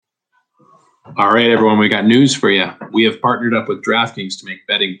All right, everyone, we got news for you. We have partnered up with DraftKings to make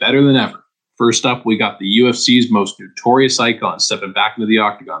betting better than ever. First up, we got the UFC's most notorious icon stepping back into the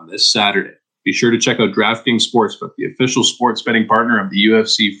octagon this Saturday. Be sure to check out DraftKings Sportsbook, the official sports betting partner of the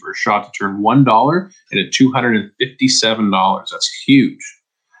UFC, for a shot to turn $1 into $257. That's huge.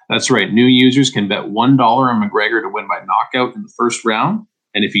 That's right. New users can bet $1 on McGregor to win by knockout in the first round.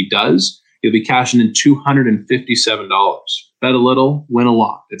 And if he does, he'll be cashing in $257. Bet a little, win a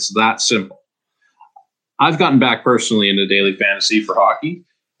lot. It's that simple. I've gotten back personally into daily fantasy for hockey,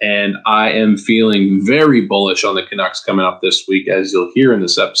 and I am feeling very bullish on the Canucks coming up this week, as you'll hear in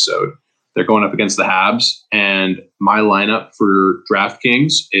this episode. They're going up against the Habs, and my lineup for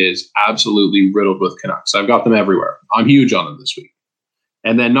DraftKings is absolutely riddled with Canucks. I've got them everywhere. I'm huge on them this week.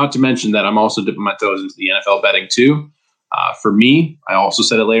 And then not to mention that I'm also dipping my toes into the NFL betting too. For me, I also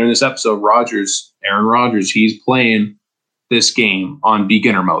said it later in this episode, Aaron Rodgers, he's playing this game on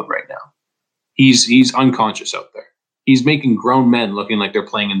beginner mode right now. He's unconscious out there. He's making grown men looking like they're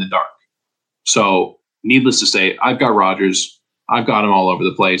playing in the dark. So needless to say, I've got Rodgers. I've got him all over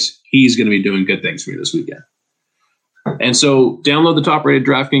the place. He's going to be doing good things for me this weekend. And so download the top-rated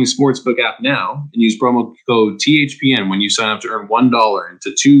DraftKings Sportsbook app now and use promo code THPN when you sign up to earn $1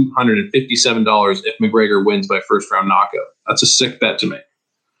 into $257 if McGregor wins by first-round knockout. That's a sick bet to make.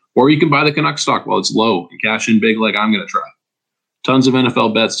 Or you can buy the Canucks stock while it's low and cash in big like I'm going to try. Tons of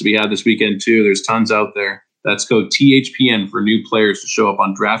NFL bets to be had this weekend, too. There's tons out there. That's code THPN for new players to show up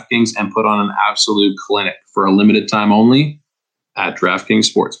on DraftKings and put on an absolute clinic for a limited time only at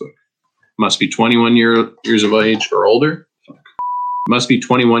DraftKings Sportsbook. Must be 21 years of age or older. Must be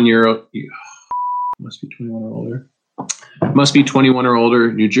 21 or older. Must be 21 or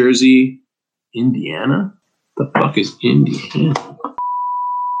older. New Jersey, Indiana. The fuck is Indiana?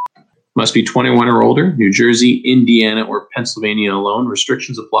 Must be 21 or older. New Jersey, Indiana, or Pennsylvania alone.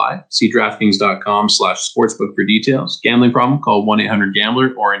 Restrictions apply. See DraftKings.com/sportsbook for details. Gambling problem? Call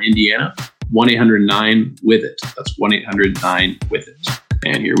 1-800-GAMBLER, or in Indiana, 1-800-9-WITH-IT. That's 1-800-9-WITH-IT.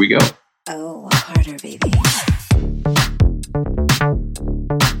 And here we go. Oh, harder, baby.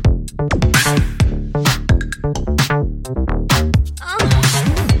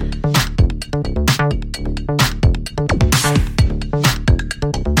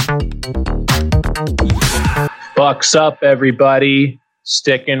 Bucks up, everybody.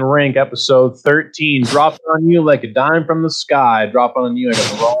 Stick and Rink, episode 13. Dropping on you like a dime from the sky. Dropping on you like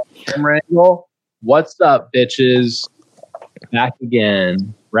a raw camera angle. What's up, bitches? Back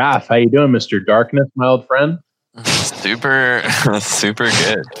again. Raph, how you doing, Mr. Darkness, my old friend? Super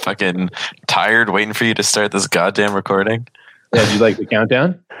good. Fucking tired waiting for you to start this goddamn recording. Yeah, did you like the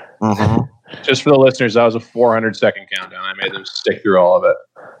countdown? Mm-hmm. Just for the listeners, that was a 400-second countdown. I made them stick through all of it.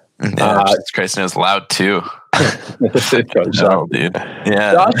 Yeah, Jesus Christ, and it was loud too. No, dude.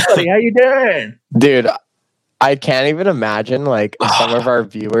 Yeah. Josh, buddy, how you doing? Dude, I can't even imagine like some of our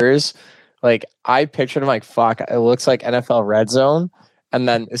viewers. Like I pictured them like, fuck, it looks like NFL Red Zone. And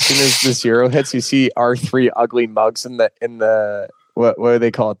then as soon as the zero hits, you see our three ugly mugs in the what do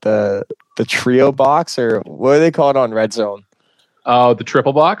they call it? The trio box, or what do they call it on Red Zone? Oh, the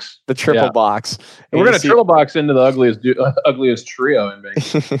triple box? The triple box. And we're going to triple box into the ugliest trio in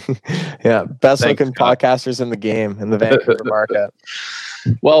Vegas. Yeah, best Thanks, looking Scott. podcasters in the game, in the Vancouver market.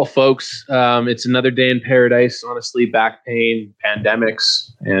 Well, folks, it's another day in paradise. Honestly, back pain, pandemics,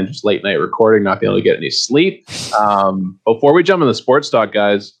 and just late night recording, not being able to get any sleep. Before we jump into the sports talk,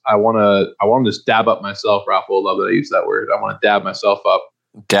 guys, I want to just dab up myself. Ralph will love that I use that word. I want to dab myself up.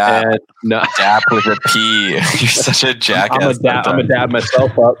 Dab. No. Dab with a P. You're such a jackass. I'm gonna dab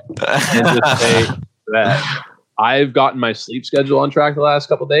myself up and just say that I've gotten my sleep schedule on track the last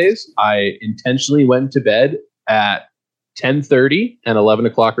couple of days. I intentionally went to bed at 10:30 and 11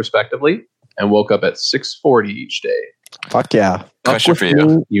 o'clock respectively, and woke up at 6:40 each day. Fuck yeah. Question for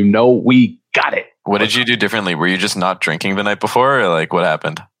you. You know we got it. What did you do differently? Were you just not drinking the night before, or like what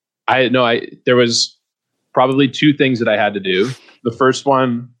happened? There was probably two things that I had to do. The first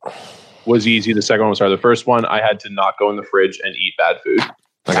one was easy. The second one was hard. The first one, I had to not go in the fridge and eat bad food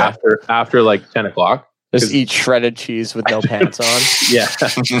after like 10 o'clock. Just eat shredded cheese with no pants on. Yeah.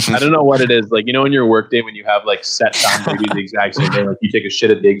 I don't know what it is. Like, you know, in your work day, when you have like set time to do the exact same day, like you take a shit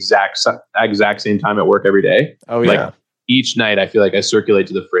at the exact same time at work every day. Oh, yeah. Like each night, I feel like I circulate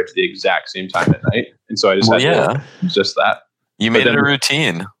to the fridge the exact same time at night. And so I just just that. You made it a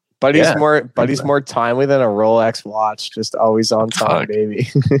routine. Buddy's more timely than a Rolex watch, just always on time, baby.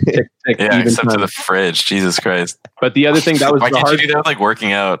 Yeah, except to the fridge. Jesus Christ. But the other thing that was why can't you do that like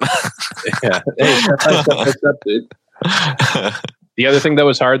working out? Yeah. Hey, that's up, dude. The other thing that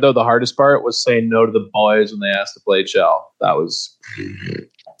was hard, though, the hardest part was saying no to the boys when they asked to play Chell. That was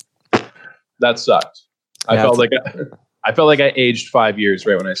That sucked. I felt like I aged 5 years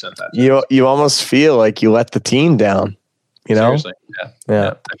right when I sent that. You almost feel like you let the team down. You know? Seriously.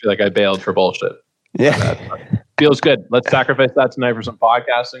 Yeah. I feel like I bailed for bullshit. Yeah. Feels good. Let's sacrifice that tonight for some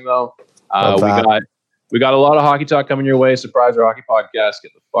podcasting, though. We got a lot of hockey talk coming your way. Surprise our hockey podcast.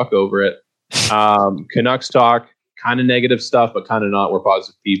 Get the fuck over it. Canucks talk, kind of negative stuff, but kind of not. We're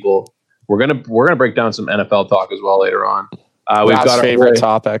positive people. We're gonna break down some NFL talk as well later on. We've got our favorite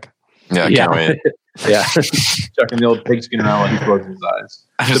topic. Yeah, I can't wait. Yeah, chucking the old pigskin around while he closes his eyes.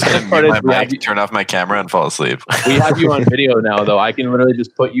 I'm just gonna mute my mic, turn off my camera, and fall asleep. We have you on video now, though. I can literally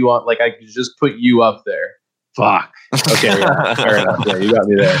just put you on. Like I can just put you up there. Fuck. Okay, yeah, fair enough. Yeah, you got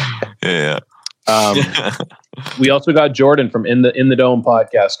me there. Yeah. We also got Jordan from In the Dome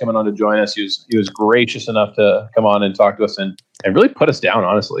podcast coming on to join us. He was gracious enough to come on and talk to us and really put us down.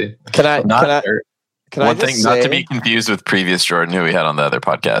 Honestly, One thing, not to be confused with previous Jordan who we had on the other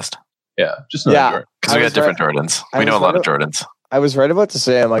podcast. Yeah, just Jordan. Because we got different Jordans. We know a lot of Jordans. I was right about to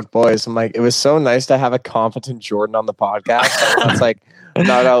say, I'm like, it was so nice to have a competent Jordan on the podcast. That's like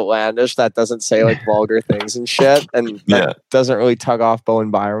not outlandish. That doesn't say like vulgar things and shit, and that doesn't really tug off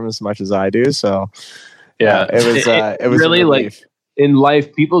Bowen Byram as much as I do. So yeah, it was really like in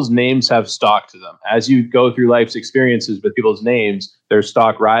life, people's names have stock to them. As you go through life's experiences with people's names, their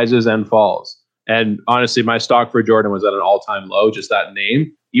stock rises and falls. And honestly, my stock for Jordan was at an all-time low. Just that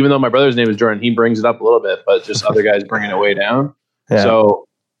name. Even though my brother's name is Jordan, he brings it up a little bit, but just other guys bringing it way down. Yeah. So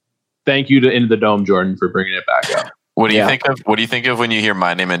thank you to Into the Dome, Jordan, for bringing it back up. What do you think of? What do you think of when you hear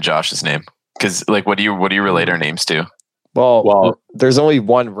my name and Josh's name? Because like, what do you relate our names to? Well, there's only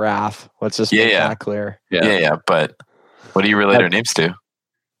one Raph. Let's just make that clear. Yeah. But what do you relate our names to?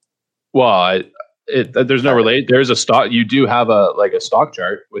 Well, there's no relate. There's a stock. You do have a stock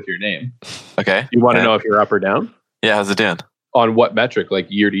chart with your name. Okay. You want to know if you're up or down? Yeah. How's it doing? On what metric? Like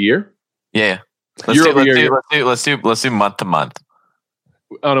year to year? Yeah. Let's do month to month.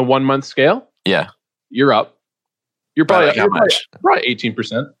 On a 1 month scale? Yeah. You're up. You're probably how much? Probably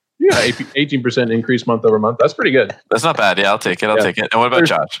 18%. Yeah, 18% increase month over month. That's pretty good. That's not bad. Yeah, I'll take it. And what about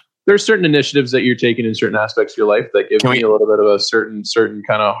Josh? There's certain initiatives that you're taking in certain aspects of your life that give me a little bit of a certain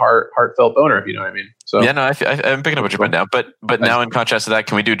kind of heartfelt boner, if you know what I mean. So yeah, no, I'm picking up what you're putting down. But now in contrast to that,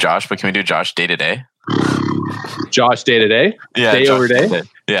 can we do Josh? But can we do Josh day to day? Josh day to day? Yeah. Day over day?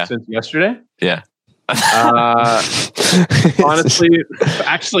 Yeah. Since yesterday? Yeah. Honestly,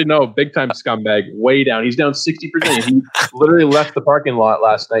 actually, no. Big time scumbag. Way down. He's down 60%. He literally left the parking lot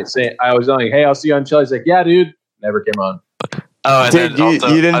last night saying, I was like, hey, I'll see you on Chili. He's like, yeah, dude. Never came on. Oh, and dude,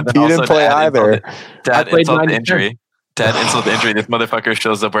 you didn't play either. Dad insult the injury. Dad insult the injury. This motherfucker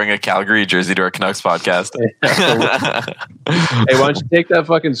shows up wearing a Calgary jersey to our Canucks podcast. Hey, why don't you take that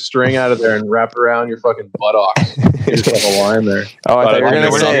fucking string out of there and wrap it around your fucking buttocks? You just have a line there. Oh, I thought you were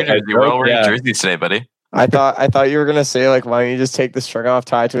going to say we're all wearing jerseys today, buddy. I thought you were going to say, like, why don't you just take the string off,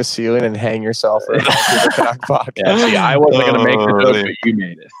 tie it to a ceiling, and hang yourself for the Canuck podcast? Yeah, see, I wasn't going to make the joke, but you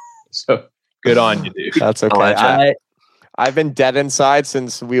made it. So good on you, dude. That's okay. I've been dead inside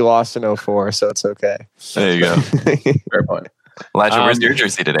since we lost in 2004, so it's okay. There you go. Fair point. Elijah, where's your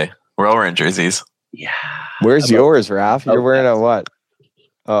jersey today? We're all wearing jerseys. Yeah. Where's yours, Raph? You're wearing a what?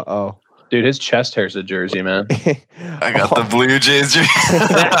 Uh-oh. Dude, his chest hair's a jersey, man. I got the Blue Jays jersey.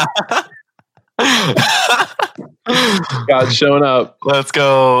 God's showing up. Let's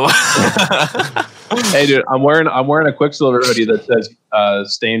go. Hey, dude, I'm wearing a Quicksilver hoodie that says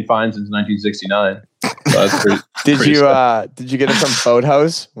 "Staying fine since 1969." So that's did you get it from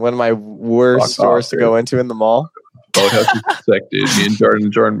Boathouse? One of my worst stores to go into in the mall. Boathouse is sick, dude. Me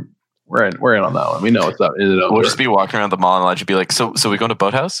and Jordan, we're in on that one. We know what's up. We'll just be walking around the mall and Elijah be like, "So we going to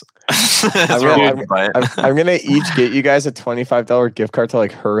Boathouse?" I'm gonna each get you guys a $25 gift card to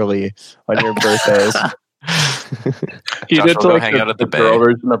like Hurley on your birthdays. You did to like hang out at the girl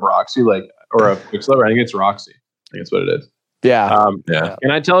version of Roxy, or a Quicksilver. I think it's Roxy. I think that's what it is. Yeah. Yeah.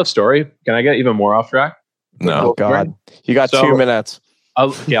 Can I tell a story? Can I get even more off track? No. Oh God, you got 2 minutes.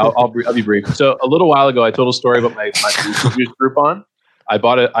 I'll be brief. So a little while ago, I told a story about my Booster Juice Groupon. I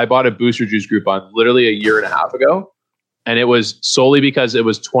bought a Booster Juice Groupon literally a year and a half ago, and it was solely because it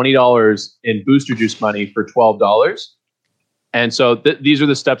was $20 in Booster Juice money for $12. And so these are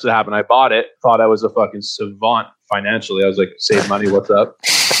the steps that happened. I bought it, thought I was a fucking savant financially. I was like, save money, what's up?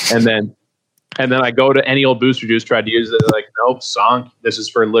 And then I go to any old Booster Juice, tried to use it. They're like, nope, sunk. This is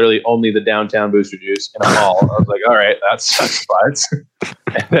for literally only the downtown Booster Juice in a mall. I was like, all right, that's fine.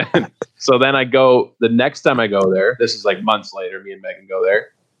 So then I go, the next time I go there, this is like months later, me and Megan go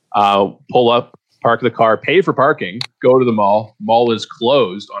there, pull up, park the car, pay for parking, go to the mall. Mall is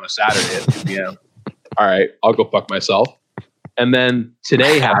closed on a Saturday at 2 p.m. All right, I'll go fuck myself. And then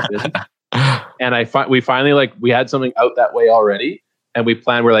today happened. And we finally like we had something out that way already, and we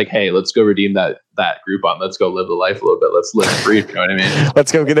planned. We're like, hey, let's go redeem that Groupon. Let's go live the life a little bit. Let's live free. You know what I mean?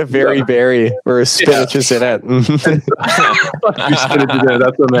 Let's go get a very berry or a spinach is in it. That's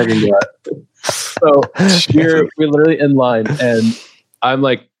what Megan got. So we're literally in line, and I'm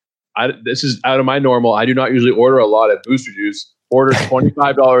like, this is out of my normal. I do not usually order a lot at Booster Juice. Order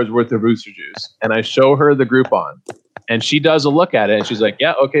 $25 worth of Booster Juice, and I show her the Groupon, and she does a look at it, and she's like,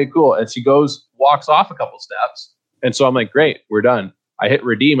 "Yeah, okay, cool." And she walks off a couple steps, and so I'm like, "Great, we're done." I hit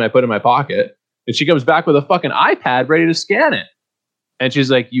redeem. I put it in my pocket, and she comes back with a fucking iPad ready to scan it, and she's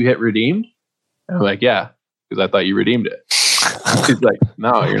like, "You hit redeemed?" And I'm like, "Yeah," because I thought you redeemed it. She's like,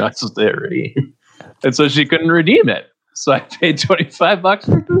 "No, you're not supposed to hit redeem," and so she couldn't redeem it. So I paid $25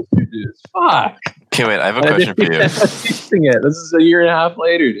 for Booster Juice. Fuck. Okay, wait. I have a question for you. This is a year and a half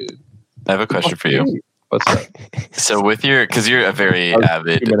later, dude. I have a question for you. What's up? So with because you're a very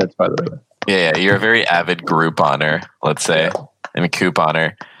avid. 2 minutes, by the way. Yeah, you're a very avid Grouponer, let's say, and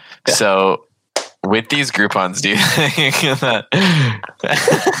couponer. Yeah. So with these Groupons, do you think that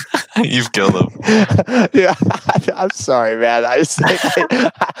you've killed them? Yeah, I'm sorry, man. I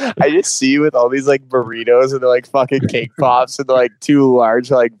just see you with all these like burritos and they're like fucking cake pops and they're like too large,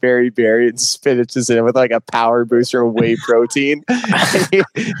 like berry and spinach is in it with like a power booster and whey protein. And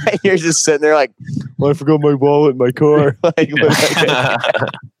you're just sitting there like, well, I forgot my wallet in my car.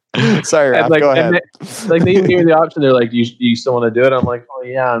 Sorry, Raph, go ahead. They even give me the option. They're like, "Do you still want to do it?" I'm like, "Oh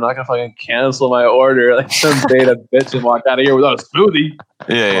yeah, I'm not gonna fucking cancel my order." Like some beta bitch and walk out of here without a smoothie.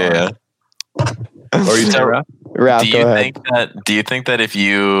 Yeah. Or you say, Raph? Raph, go ahead. Do you think that if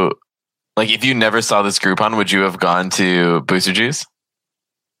you never saw this Groupon, would you have gone to Booster Juice?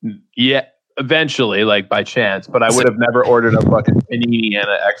 Yeah, eventually, like by chance, but I would have never ordered a fucking panini and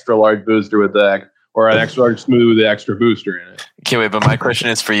an extra large booster with or an extra large smoothie with the extra booster in it. Okay, wait, but my question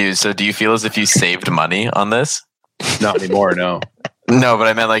is for you. So do you feel as if you saved money on this? Not anymore, no. No, but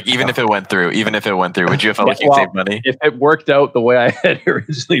I meant like even if it went through, would you have felt like you saved money? If it worked out the way I had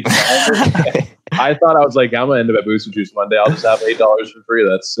originally planned, I thought I was like, I'm gonna end up at Booster Juice one day. I'll just have $8 for free.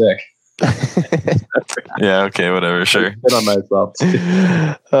 That's sick. Yeah, okay, whatever, sure. Hit on myself.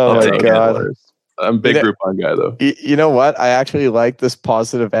 Oh my god. I'm a big Groupon guy though. You know what? I actually like this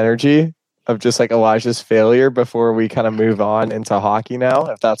positive energy of just like Elijah's failure before we kind of move on into hockey now,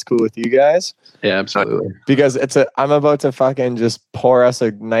 if that's cool with you guys. Yeah, absolutely. Because I'm about to fucking just pour us a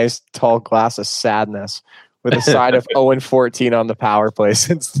nice tall glass of sadness with a side of 0-14 on the power play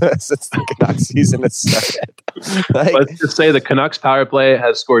since the Canucks season has started. Like, let's just say the Canucks power play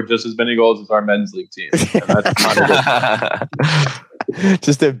has scored just as many goals as our men's league team. And that's not a good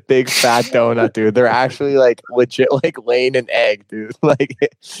just a big fat donut, dude. They're actually like legit like laying an egg, dude. Like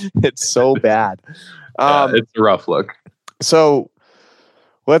it's so bad. It's a rough look. So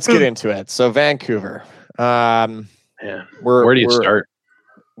let's get into it. So Vancouver. Where do you start?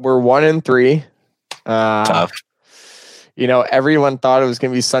 We're 1-3. Tough. You know, everyone thought it was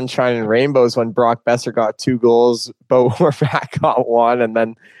going to be sunshine and rainbows when Brock Besser got 2 goals, but Horvat got 1, and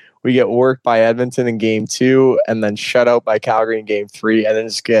then we get worked by Edmonton in game 2, and then shut out by Calgary in game 3, and then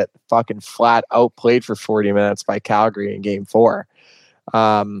just get fucking flat outplayed for 40 minutes by Calgary in game 4.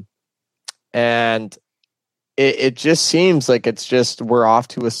 And it just seems like we're off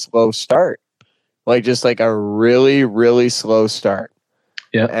to a slow start, like just like a really, really slow start.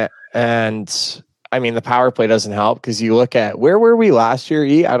 Yeah. And I mean, the power play doesn't help because you look at where were we last year?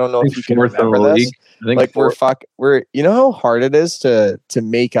 I don't know if you can remember this. I think like we're you know how hard it is to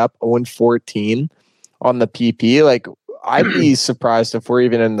make up 0-14 on the PP. Like I'd be surprised if we're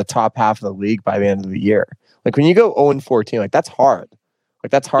even in the top half of the league by the end of the year. Like when you go 0-14, like that's hard.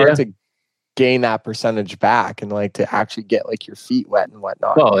 Like that's hard to gain that percentage back and like to actually get like your feet wet and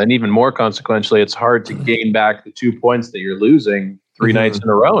whatnot. Well, and even more consequentially, it's hard to gain back the 2 points that you're losing 3 nights in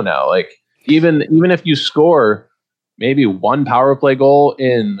a row now. Like even if you score maybe 1 power play goal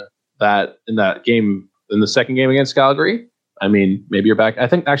in that game, in the second game against Calgary, I mean, maybe you're back. I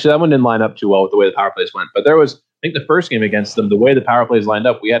think actually that one didn't line up too well with the way the power plays went. But I think the first game against them, the way the power plays lined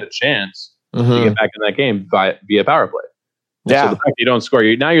up, we had a chance to get back in that game via power play. Yeah. So the fact you don't score,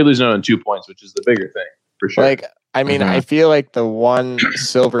 now you're losing out on 2 points, which is the bigger thing for sure. Like, I mean, I feel like the one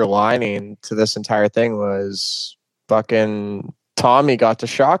silver lining to this entire thing was fucking Tommy got the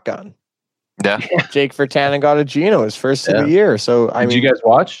shotgun. Yeah. Jake Virtanen got a Gino, his first of the year. So did you guys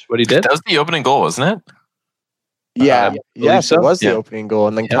watch what he did? That was the opening goal, wasn't it? Yeah. Yes, so. it was the opening goal.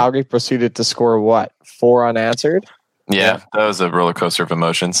 And then Calgary proceeded to score 4 unanswered? Yeah, that was a roller coaster of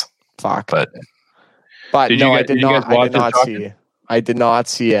emotions. Fuck. But no, I did not see it. I did not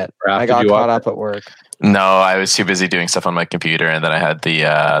see it. Raph, I got caught up at work. No, I was too busy doing stuff on my computer, and then I had the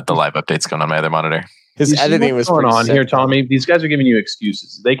live updates going on my other monitor. His You see editing what's was going pretty on sick, here, though. Tommy. These guys are giving you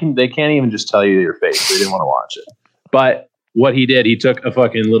excuses. They can't even just tell you to your face they didn't want to watch it. But what he did, he took a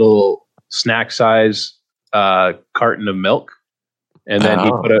fucking little snack size carton of milk, and then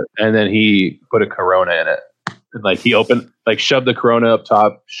he put a Corona in it. And like he shoved the Corona up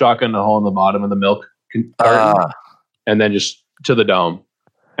top, shotgun the hole in the bottom of the milk carton, and then just to the dome.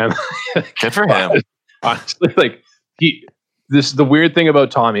 And Good for him. honestly, like the weird thing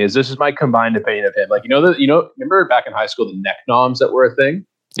about Tommy is this is my combined opinion of him. Like, remember back in high school, the neck noms that were a thing?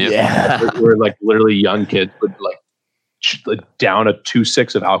 Yep. Yeah. Where like literally young kids would like down a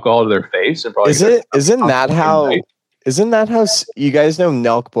 2.6 of alcohol to their face and probably Isn't that how you guys know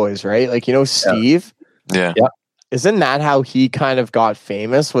Nelk Boys, right? Like, Steve? Yeah. Isn't that how he kind of got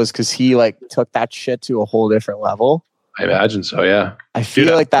famous? Was because he like took that shit to a whole different level? I imagine so, yeah. I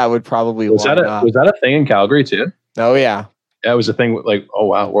feel like that would probably Was that a thing in Calgary too? Oh yeah. Yeah, it was a thing like, oh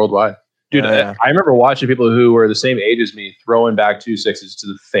wow, worldwide. Dude, Yeah. I remember watching people who were the same age as me throwing back 2.6s to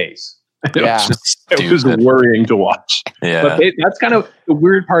the face. Yeah. It was worrying to watch. Yeah. But that's kind of the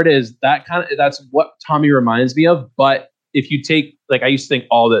weird part is that's what Tommy reminds me of. But if you take, like, I used to think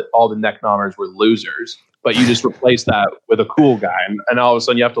all the neck nommers were losers, but you just replace that with a cool guy, and all of a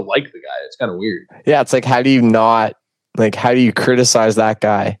sudden you have to like the guy. It's kind of weird. Yeah, it's like, how do you criticize that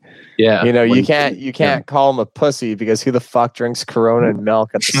guy? Yeah, You can't call him a pussy because who the fuck drinks Corona and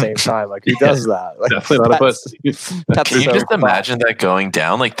milk at the same time? Like, who does that? Like, definitely not a pussy. That's Can you so just fucked. imagine that going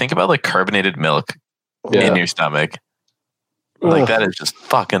down? Like, think about like carbonated milk in your stomach. Like, that is just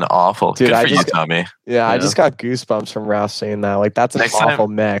fucking awful. Dude, Good for you, Tommy. Yeah, I just got goosebumps from Ralph saying that. Like, that's an Next awful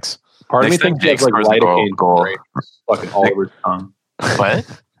mix. Part of me Next time thinks he has Jake like scores a lidocaine goal. spray fucking all over his tongue.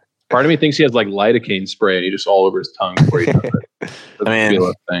 What? Part of me thinks he has like lidocaine spray and he just all over his tongue before he does it. That's I mean,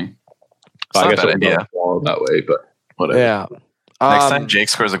 a thing. It's I not a guess bad it idea. doesn't swallow that way, but whatever. Yeah. Next time Jake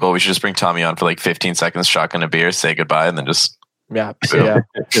scores a goal, we should just bring Tommy on for like 15 seconds, shotgun a beer, say goodbye, and then just Yeah. So, yeah.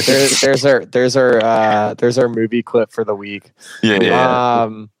 There's our movie clip for the week. yeah.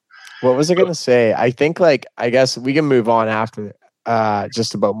 What was I gonna say? I think I guess we can move on after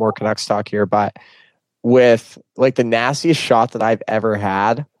just about more Canucks talk here, but with like the nastiest shot that I've ever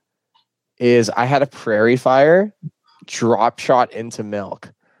had is I had a prairie fire drop shot into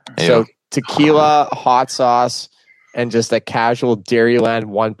milk. So tequila, hot sauce, and just a casual Dairyland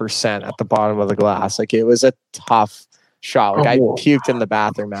 1% at the bottom of the glass. Like, it was a tough shot. Like, I puked in the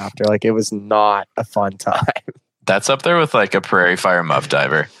bathroom after. Like, it was not a fun time. That's up there with like a prairie fire muff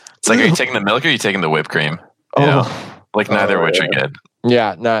diver. It's like, are you taking the milk or are you taking the whipped cream? You know? Like, neither of which are good.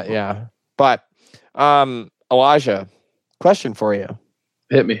 Yeah, yeah. But Elijah, question for you.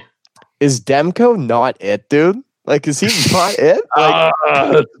 Hit me. Is Demko not it, dude? Like, is he not it? Like,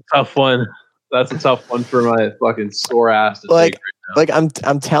 That's a tough one. That's a tough one for my fucking sore ass to Like- take right now. like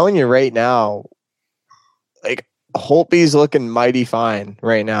I'm telling you right now, like, Holtby's looking mighty fine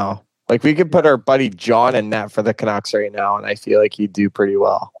right now. Like, we could put our buddy John in net for the Canucks right now, and I feel like he'd do pretty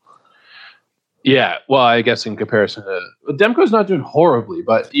well. Yeah, well, I guess in comparison to Demko's not doing horribly,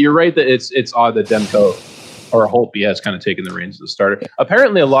 but you're right that it's odd that Demko or Holtby has kind of taken the reins of the starter.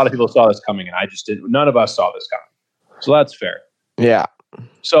 Apparently, a lot of people saw this coming, and I just didn't. None of us saw this coming, so that's fair. Yeah.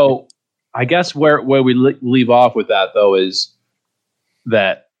 So I guess where we leave off with that, though, is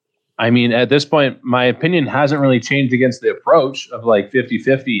that, I mean, at this point, my opinion hasn't really changed against the approach of like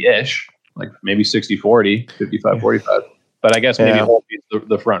 50-50-ish, like maybe 60-40, 55-45. But I guess maybe Holtby's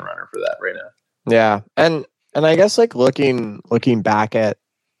the front runner for that right now. Yeah. And I guess, like, looking back at,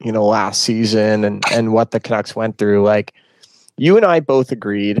 last season and what the Canucks went through, like, you and I both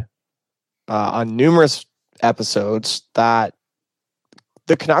agreed on numerous episodes that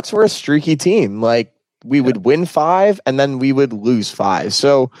the Canucks were a streaky team. Like, we would win 5 and then we would lose 5.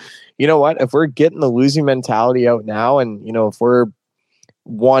 So, you know what? If we're getting the losing mentality out now, and if we're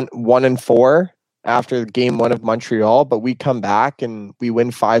 1-4 after game 1 of Montreal, but we come back and we win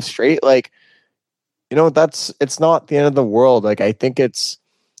 5 straight, like, it's not the end of the world. Like, I think it's,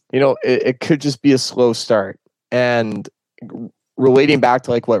 it could just be a slow start. And relating back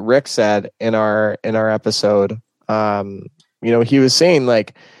to like what Rick said in our episode, he was saying,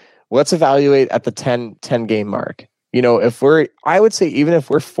 like, let's evaluate at the 10 game mark. I would say even if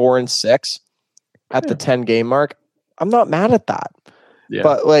we're 4-6 at the 10 game mark, I'm not mad at that.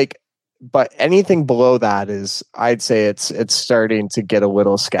 Yeah. But anything below that is, I'd say it's starting to get a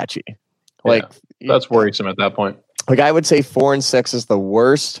little sketchy. Like, that's worrisome at that point. Like, I would say 4-6 is the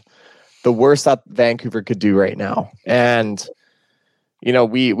worst that Vancouver could do right now. And,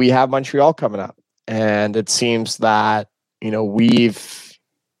 we have Montreal coming up, and it seems that, we've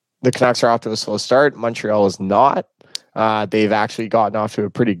the Canucks are off to a slow start. Montreal is not. They've actually gotten off to a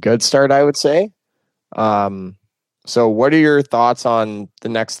pretty good start, I would say. So what are your thoughts on the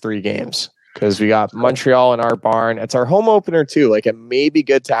next 3 games? Because we got Montreal in our barn. It's our home opener too. Like, it may be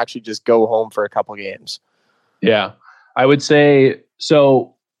good to actually just go home for a couple games. Yeah, I would say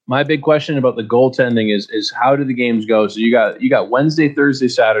so. My big question about the goaltending is how do the games go? So you got Wednesday, Thursday,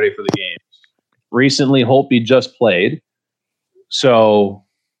 Saturday for the games. Recently, Holtby just played. So,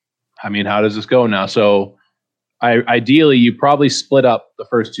 I mean, how does this go now? So, ideally, you probably split up the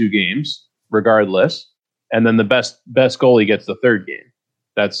first 2 games, regardless, and then the best goalie gets the 3rd game.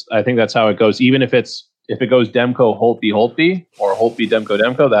 I think that's how it goes. Even if it goes Demko, Holtby, or Holtby,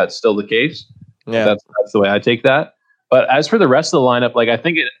 Demko, that's still the case. Yeah, that's the way I take that. But as for the rest of the lineup, like, I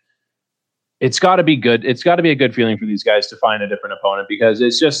think it's got to be good. It's got to be a good feeling for these guys to find a different opponent, because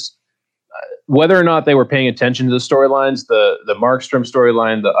it's just whether or not they were paying attention to the storylines, the Markstrom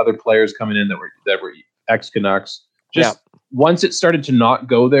storyline, the other players coming in that were ex-Canucks. Once it started to not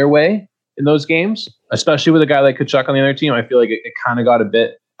go their way in those games, especially with a guy like Tkachuk on the other team, I feel like it kind of got a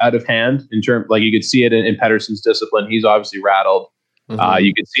bit out of hand in terms, like, you could see it in Pettersson's discipline. He's obviously rattled. Mm-hmm.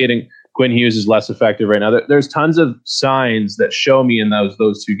 You could see it in Quinn Hughes is less effective right now. There's tons of signs that show me in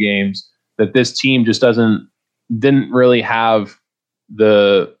those 2 games that this team just didn't really have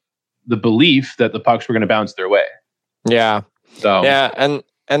the belief that the pucks were going to bounce their way. Yeah. So yeah,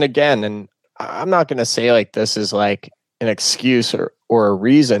 and again, and I'm not going to say like this is like an excuse or a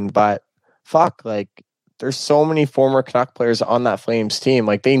reason, but fuck, like, there's so many former Canuck players on that Flames team.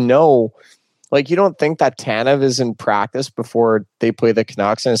 Like, they know. Like, you don't think that Tanev is in practice before they play the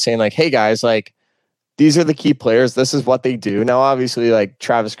Canucks and is saying like, hey guys, like, these are the key players. This is what they do. Now, obviously, like,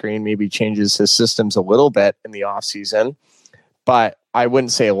 Travis Green maybe changes his systems a little bit in the offseason, but I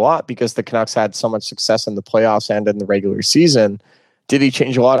wouldn't say a lot because the Canucks had so much success in the playoffs and in the regular season. Did he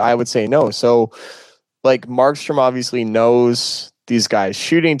change a lot? I would say no. So, like, Markstrom obviously knows these guys'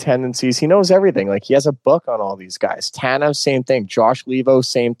 shooting tendencies. He knows everything. Like, he has a book on all these guys. Tanev, same thing. Josh Levo,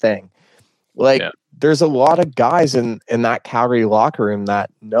 same thing. Like, there's a lot of guys in that Calgary locker room that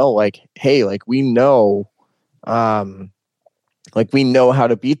know, like, hey, like, we know how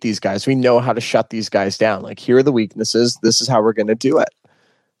to beat these guys. We know how to shut these guys down. Like, here are the weaknesses. This is how we're going to do it.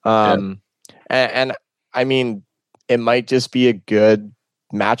 And I mean, it might just be a good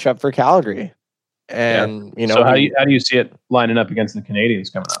matchup for Calgary. And, you know, so how do you see it lining up against the Canadians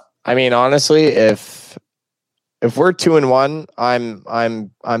coming up? I mean, honestly, if we're 2-1,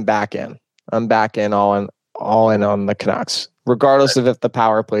 I'm back in. I'm back in all in on the Canucks, regardless of if the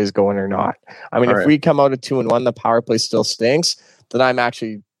power play is going or not. I mean, if we come out at 2-1, the power play still stinks, then I'm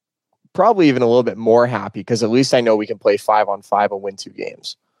actually probably even a little bit more happy because at least I know we can play 5-on-5 and win 2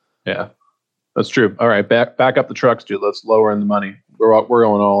 games. Yeah, that's true. All right, back up the trucks, dude. Let's lower in the money. We're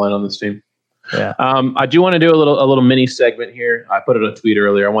going all in on this team. Yeah. I do want to do a little mini segment here. I put it on a tweet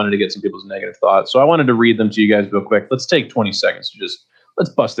earlier. I wanted to get some people's negative thoughts, so I wanted to read them to you guys real quick. Let's take 20 seconds to just let's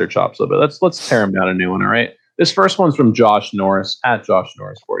bust their chops a little bit. Let's tear them down a new one. All right. This first one's from Josh Norris at Josh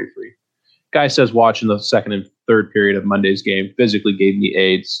Norris 43. Guy says watching the second and third period of Monday's game physically gave me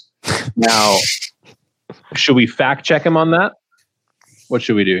AIDS. Now, should we fact check him on that? What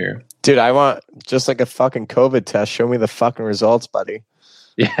should we do here? Dude, I want just like a fucking COVID test. Show me the fucking results, buddy.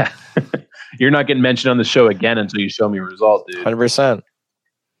 Yeah. You're not getting mentioned on the show again until you show me a result, dude. 100%.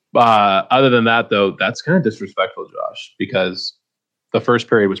 Other than that, though, that's kind of disrespectful, Josh, because the first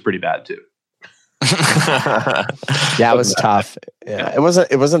period was pretty bad too. Yeah, it was tough. Yeah, it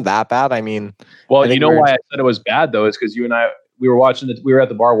wasn't that bad. I mean, well, you know why I said it was bad though is because you and I we were at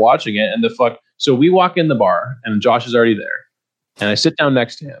the bar watching it, and so we walk in the bar and Josh is already there, and I sit down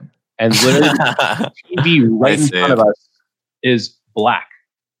next to him, and literally the TV right in front of us is black,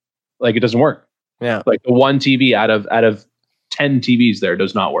 like it doesn't work. Yeah, like the one TV out of 10 TVs there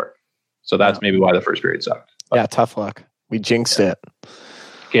does not work. So that's maybe why the first period sucked. But, yeah, tough luck. We jinxed it.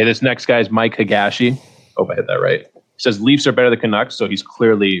 Okay, this next guy is Mike Higashi. Hope I hit that right. He says Leafs are better than Canucks, so he's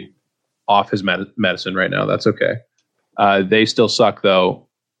clearly off his medicine right now. That's okay. They still suck, though.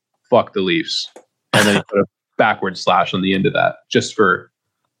 Fuck the Leafs. And then he put a backward slash on the end of that, just for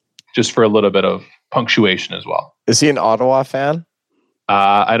a little bit of punctuation as well. Is he an Ottawa fan?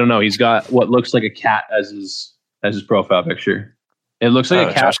 I don't know. He's got what looks like a cat as his profile picture. It looks like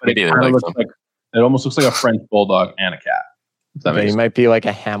a cat, but it almost looks like a French bulldog and a cat. Okay, he might be like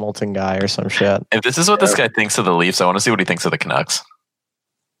a Hamilton guy or some shit. If this is what this guy thinks of the Leafs, I want to see what he thinks of the Canucks.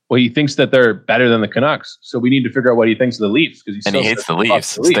 Well, he thinks that they're better than the Canucks, so we need to figure out what he thinks of the Leafs because he hates the Leafs.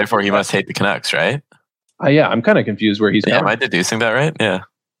 So therefore, he must hate the Canucks, right? Yeah, I'm kind of confused where he's. Yeah, am I deducing that right? Yeah,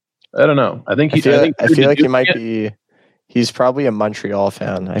 I don't know. I think I feel like he might be he's probably a Montreal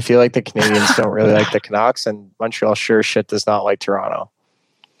fan. I feel like the Canadians don't really like the Canucks, and Montreal sure shit does not like Toronto.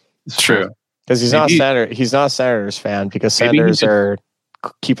 It's true. Because he's not a Senators fan, because Senators are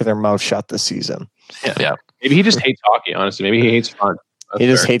keeping their mouth shut this season. Yeah. Maybe he just hates hockey, honestly. Maybe he hates fun. He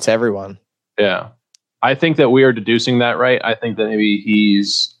just hates everyone. Yeah. I think that we are deducing that right. I think that maybe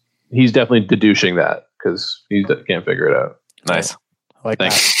he's definitely deducing that because he can't figure it out. Nice. I like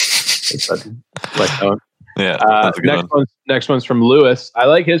Thanks. that. Yeah. that's a good one. Next one's from Lewis. I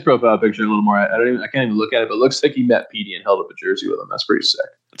like his profile picture a little more. I can't even look at it, but it looks like he met Petey and held up a jersey with him. That's pretty sick.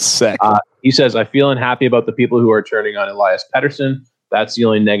 Sick. He says, I feel unhappy about the people who are turning on Elias Pettersson. That's the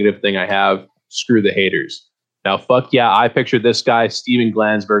only negative thing I have. Screw the haters. Now, fuck yeah, I pictured this guy, Steven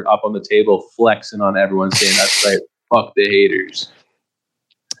Glansberg, up on the table flexing on everyone, saying, that's right, fuck the haters.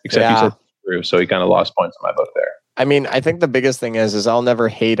 Except he said screw, so he kind of lost points in my book there. I mean, I think the biggest thing is I'll never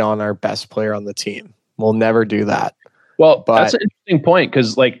hate on our best player on the team. We'll never do that. Well, that's an interesting point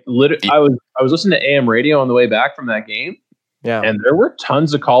because, like, I was listening to AM radio on the way back from that game, and there were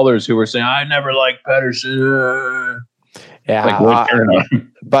tons of callers who were saying, I never liked Pettersson. Yeah,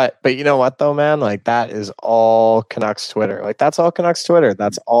 but you know what though, man? Like, that is all Canucks Twitter. Like, that's all Canucks Twitter.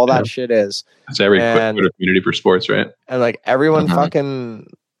 That's all that shit is. It's every Twitter community for sports, right? And like, everyone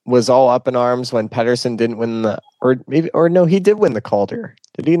fucking was all up in arms when Pettersson didn't win no, he did win the Calder.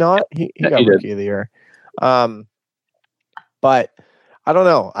 Did he not? He got Rookie of the Year. But I don't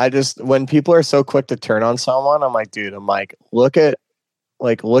know. When people are so quick to turn on someone, I'm like, dude, look at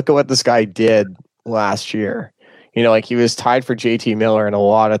what this guy did last year. You know, like, he was tied for JT Miller in a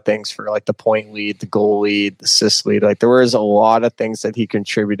lot of things, for like the point lead, the goal lead, the assist lead. Like, there was a lot of things that he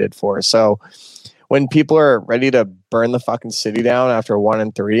contributed for. So when people are ready to burn the fucking city down after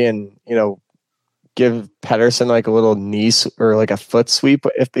 1-3 and, you know, give Pettersson like a little knee or like a foot sweep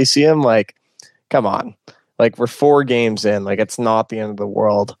if they see him, like, come on. Like, we're 4 games in. Like, it's not the end of the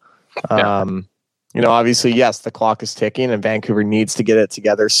world. Yeah. You know, obviously, yes, the clock is ticking and Vancouver needs to get it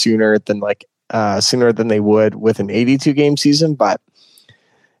together sooner than they would with an 82-game season. But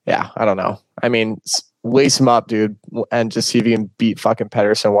yeah, I don't know. I mean, lace him up, dude, and just see if you can beat fucking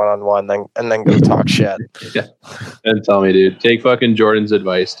Pettersson one-on-one, and then go talk shit. Yeah. And tell me, dude, take fucking Jordan's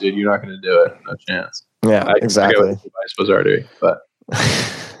advice, dude. You're not going to do it. No chance. Yeah, exactly. I advice was already, but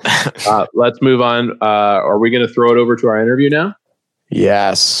let's move on. Are we going to throw it over to our interview now?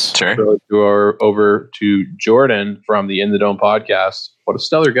 Yes. Sure. Over to Jordan from the In the Dome podcast. What a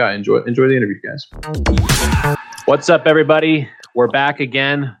stellar guy. Enjoy the interview, guys. What's up, everybody? We're back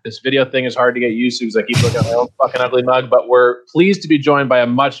again. This video thing is hard to get used to because I keep looking at my own fucking ugly mug, but we're pleased to be joined by a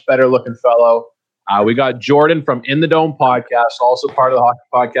much better looking fellow. We got Jordan from In the Dome podcast, also part of the Hockey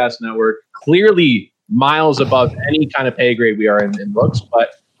Podcast Network. Clearly miles above any kind of pay grade we are in looks,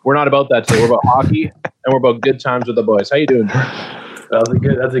 but we're not about that today. We're about hockey, and we're about good times with the boys. How you doing, Jordan?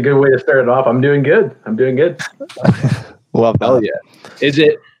 That's a good way to start it off. I'm doing good. Love that. Hell yeah. Is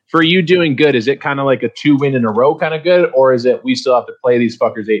it, for you doing good, is it kind of like a 2 win in a row kind of good, or is it we still have to play these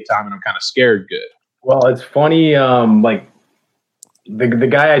fuckers 8 times and I'm kind of scared good? Well, it's funny. Like the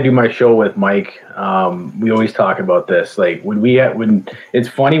guy I do my show with, Mike, we always talk about this. Like when it's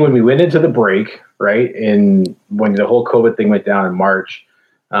funny when we went into the break, right? And when the whole COVID thing went down in March,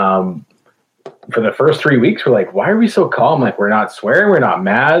 for the first 3 weeks, we're like, why are we so calm? Like, we're not swearing, we're not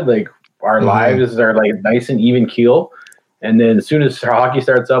mad. Like, our lives are like nice and even keel. And then as soon as hockey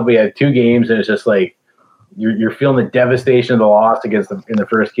starts up, we have 2 games, and it's just like you're feeling the devastation of the loss in the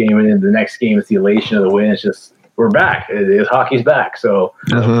first game, and then the next game it's the elation of the win. It's just we're back. Hockey's back. So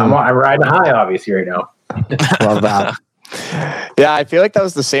I'm riding high, obviously, right now. Love that. Yeah, I feel like that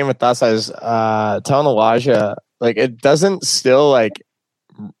was the same with us. I was telling Elijah, like, it doesn't still like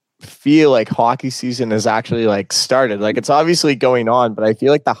feel like hockey season is actually like started. Like, it's obviously going on, but I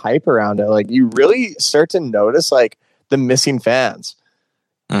feel like the hype around it, like, you really start to notice like the missing fans.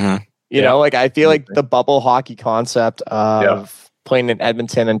 You know, like, I feel like the bubble hockey concept of playing in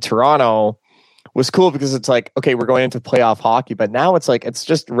Edmonton and Toronto was cool because it's like, okay, we're going into playoff hockey, but now it's like, it's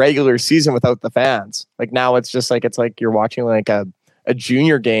just regular season without the fans. Like, now it's just like, it's like you're watching like a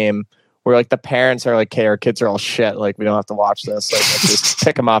junior game where like the parents are like, okay, our kids are all shit. Like, we don't have to watch this. Like, let's just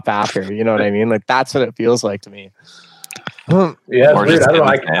pick them up after. You know what I mean? Like, that's what it feels like to me. Yeah, it's weird. I don't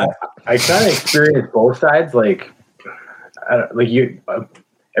know. I kind of experience both sides. Like,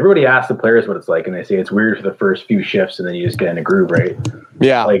 everybody asks the players what it's like, and they say it's weird for the first few shifts, and then you just get in a groove, right?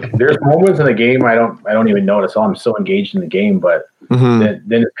 Yeah. Like, there's moments in the game I don't even notice. I'm so engaged in the game, but then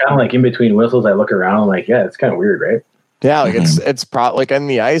it's kind of like in between whistles, I look around, and like, yeah, it's kind of weird, right? Yeah, like it's like on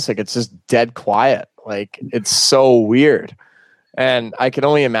the ice, like, it's just dead quiet. Like, it's so weird. And I can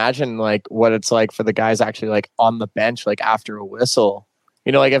only imagine like what it's like for the guys actually like on the bench, like after a whistle.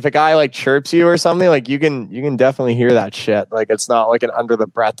 You know, like if a guy like chirps you or something, like you can definitely hear that shit. Like it's not like an under the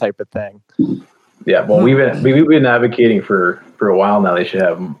breath type of thing. Yeah, well, we've been advocating for a while now. They should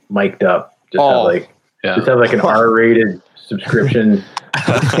have mic'd up. Just have like an R-rated subscription,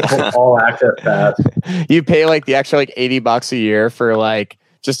 all access pass. You pay like the extra like $80 a year for like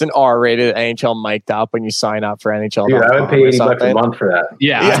just an R-rated NHL mic'd up when you sign up for NHL. Dude, I would pay $80 a month for that.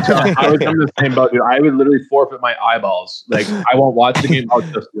 Yeah. I would come to the same boat, dude. I would literally forfeit my eyeballs. Like, I won't watch the game. I'll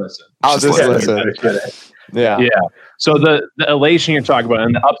just listen. I'll just listen. Yeah. So the elation you're talking about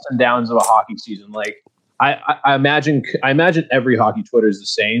and the ups and downs of a hockey season, like I imagine every hockey Twitter is the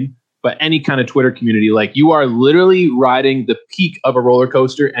same, but any kind of Twitter community, like you are literally riding the peak of a roller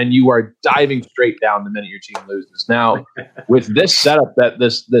coaster and you are diving straight down the minute your team loses. Now, with this setup that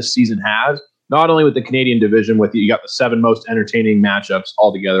this season has, not only with the Canadian division, with you got the 7 most entertaining matchups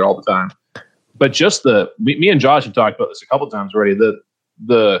all together all the time, but just me and Josh have talked about this a couple times already.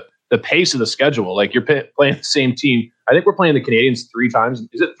 The pace of the schedule, like you're playing the same team. I think we're playing the Canadians 3 times.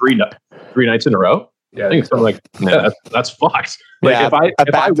 Is it three nights in a row? Yeah, I think something like that's fucked. Like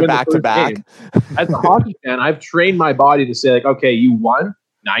if I win the first game, as a hockey fan, I've trained my body to say like, okay, you won.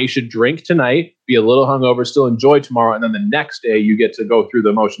 Now you should drink tonight, be a little hungover, still enjoy tomorrow, and then the next day you get to go through the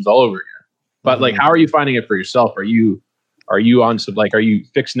emotions all over again. But like, how are you finding it for yourself? Are you on some are you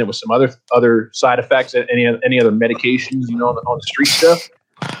fixing it with some other side effects? Any other medications? You know, on the street stuff.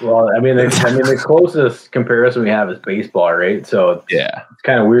 Well, I mean, the closest comparison we have is baseball, right? So yeah, it's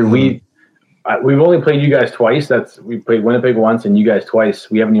kind of weird. We've only played you guys twice. We played Winnipeg once and you guys twice.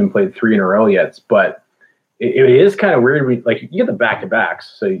 We haven't even played 3 in a row yet. But it is kind of weird. You get the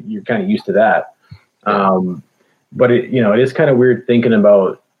back-to-backs, so you're kind of used to that. But it is kind of weird thinking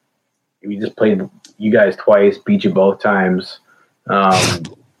about we just played you guys twice, beat you both times.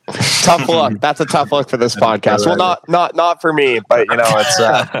 Tough look. That's a tough look for this podcast. Well, not for me, but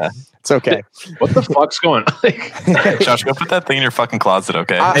it's okay. What the fuck's going on? Josh, go put that thing in your fucking closet,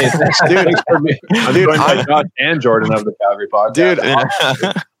 okay? Thanks for me. I'm joined by Josh and Jordan of the Calgary podcast. Dude,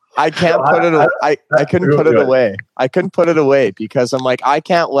 I can't put it. I couldn't put it away. I couldn't put it away because I'm like, I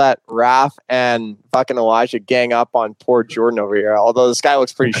can't let Raph and fucking Elijah gang up on poor Jordan over here. Although this guy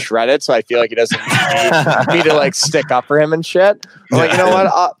looks pretty shredded, so I feel like he doesn't need me to like stick up for him and shit. I'm like, you know what?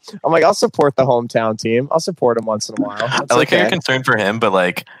 I'll support the hometown team. I'll support him once in a while. That's I like how you're concerned for him, but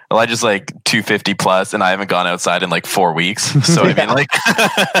like Elijah's like 250 plus, and I haven't gone outside in like 4 weeks. So I mean, like,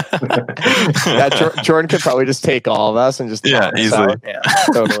 Jordan could probably just take all of us and just easily,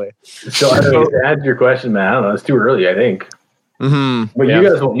 totally. So to answer your question, man, I don't know. It's too early, I think. Mm-hmm. But you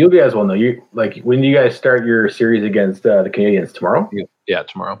guys will know. You like when do you guys start your series against the Canadians tomorrow? Yeah,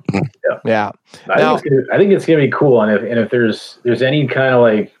 tomorrow. Yeah. I think it's gonna be cool, and if there's any kind of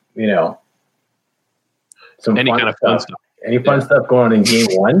like some any kind of fun stuff, any fun stuff going on in game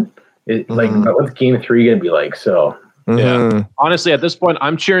 1, like what's game 3 gonna be like? So yeah, honestly, at this point,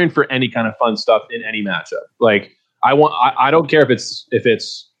 I'm cheering for any kind of fun stuff in any matchup. Like I don't care if it's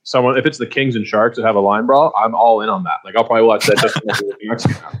the Kings and Sharks that have a line brawl, I'm all in on that. Like I'll probably watch that just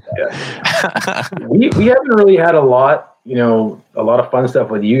we haven't really had a lot of fun stuff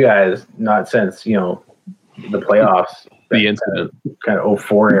with you guys, not since, the playoffs, the incident, kind of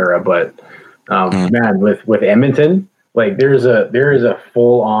 04 era, but man, with Edmonton, like there is a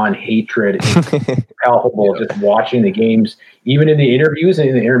full on hatred, palpable, just watching the games, even in the interviews and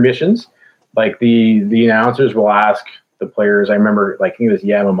in the intermissions, like the announcers will ask the players. I remember, like, I think it was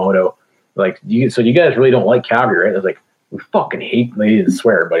Yamamoto, like, so you guys really don't like Calgary, right? I was like, we fucking hate them. He didn't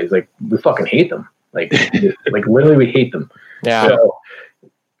swear, but he's like, we fucking hate them. Like literally we hate them. Yeah. So,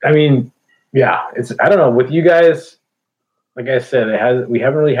 I mean, yeah, I don't know, with you guys, like I said, we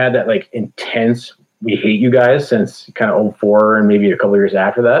haven't really had that like intense, we hate you guys since kind of 04 and maybe a couple of years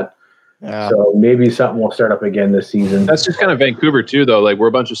after that. Yeah. So maybe something will start up again this season. That's just kind of Vancouver too, though. Like we're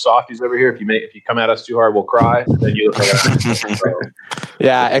a bunch of softies over here. If you come at us too hard, we'll cry. And then you look like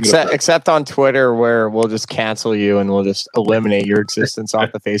yeah, except on Twitter, where we'll just cancel you and we'll just eliminate your existence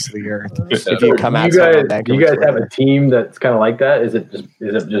off the face of the earth. If you come at you guys have a team that's kind of like that? Is it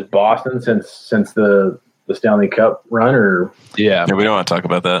just Boston since the Stanley Cup run, or we don't want to talk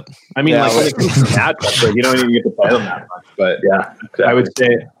about that. I mean, when it comes to matchups, like you don't even get to play them that much. But yeah, exactly. I would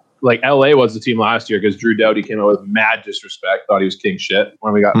say, like, LA was the team last year because Drew Doughty came out with mad disrespect, thought he was king shit.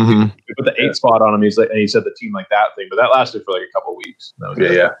 When we got we put the 8 spot on him, he's like, and he said the team like that thing, but that lasted for like a couple weeks.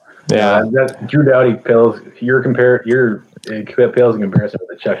 Yeah. That Drew Doughty pales. Pales in comparison with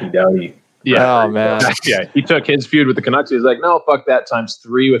the Chucky Doughty. Yeah. Oh man. Yeah. He took his feud with the Canucks. He's like, no, fuck that, times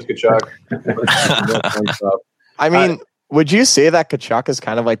 3 with Kachuk. I mean, would you say that Tkachuk is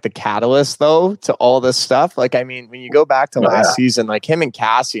kind of like the catalyst though to all this stuff? Like, I mean, when you go back to last season, like him and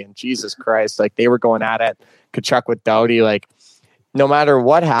Cassian, Jesus Christ, like they were going at it. Tkachuk with Doughty, like no matter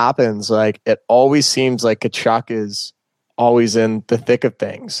what happens, like it always seems like Tkachuk is always in the thick of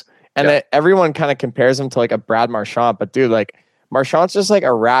things. And everyone kind of compares him to like a Brad Marchand, but dude, like Marchand's just like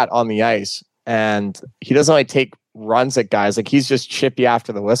a rat on the ice, and he doesn't like take runs at guys. Like he's just chippy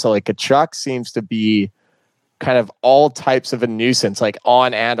after the whistle. Like Tkachuk seems to be kind of all types of a nuisance, like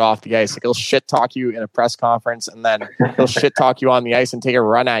on and off the ice. Like he'll shit talk you in a press conference, and then he'll shit talk you on the ice and take a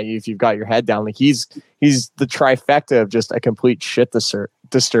run at you if you've got your head down. Like he's the trifecta of just a complete shit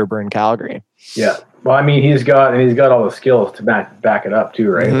disturber in Calgary. Yeah. Well, I mean, he's got all the skills to back it up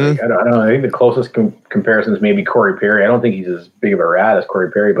too, right? Mm-hmm. Like, I don't know. I think the closest comparison is maybe Corey Perry. I don't think he's as big of a rat as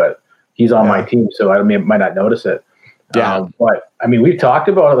Corey Perry, but he's on my team, so I might not notice it. Yeah. But I mean, we've talked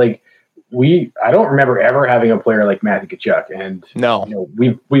about it. Like I don't remember ever having a player like Matthew Tkachuk, and no, you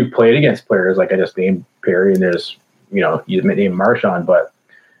know, we've played against players like I just named Perry, and there's you named Marchand, but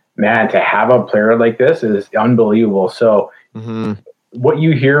man, to have a player like this is unbelievable. So. Mm-hmm. What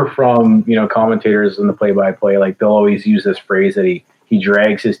you hear from commentators in the play-by-play, like they'll always use this phrase that he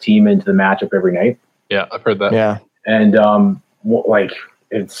drags his team into the matchup every night. Yeah, I've heard that. Yeah, and like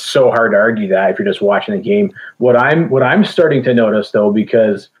it's so hard to argue that if you're just watching the game. What I'm starting to notice though,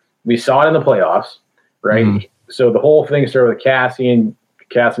 because we saw it in the playoffs, right? Mm-hmm. So the whole thing started with Cassian.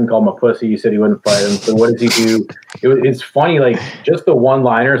 Cassian called him a pussy. He said he wouldn't fight him. So what does he do? It's funny, like just the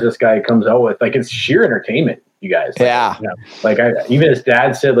one-liners this guy comes out with, like it's sheer entertainment. You guys, like even his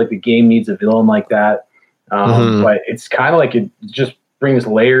dad said, like the game needs a villain like that. But it's kind of like it just brings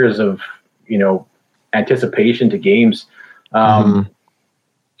layers of anticipation to games. But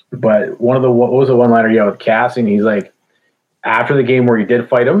what was the one-liner with Cassian? He's like, after the game where he did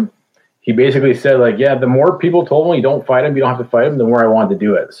fight him, he basically said like, yeah, the more people told me you don't fight him, you don't have to fight him, the more I wanted to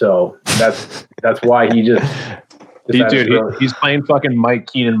do it. So that's why he just. He's playing fucking Mike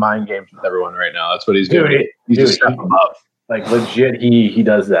Keenan mind games with everyone right now. That's what he's doing. He's just stepping above. Like legit, he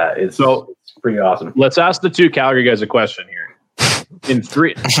does that. It's pretty awesome. Let's ask the two Calgary guys a question here.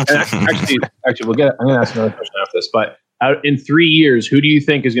 Actually, I'm going to ask another question after this. But in 3 years, who do you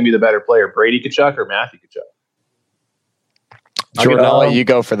think is going to be the better player, Brady Tkachuk or Matthew Tkachuk? Jordan, I'll let you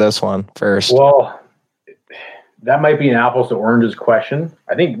go for this one first. Well, that might be an apples to oranges question.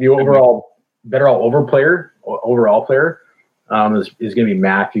 I think the overall player is going to be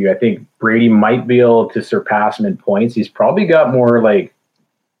Matthew. I think Brady might be able to surpass him in points. He's probably got more like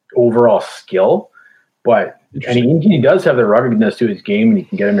overall skill, but and he does have the ruggedness to his game, and he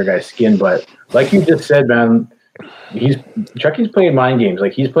can get under guys' skin. But like you just said, man, Chucky's playing mind games.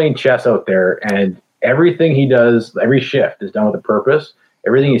 Like he's playing chess out there, and everything he does, every shift is done with a purpose.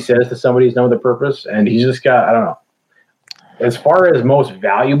 Everything he says to somebody is done with a purpose, and he's just got, I don't know. As far as most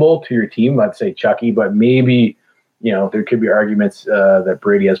valuable to your team, I'd say Chucky, but maybe, there could be arguments that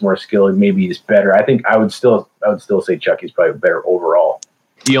Brady has more skill and maybe he's better. I think I would still say Chucky's probably better overall.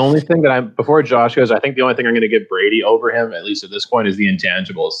 The only thing that before Josh goes, I think the only thing I'm going to give Brady over him, at least at this point, is the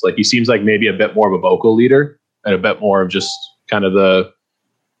intangibles. Like he seems like maybe a bit more of a vocal leader and a bit more of just kind of the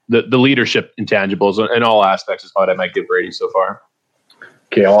leadership intangibles in all aspects is what I might give Brady so far.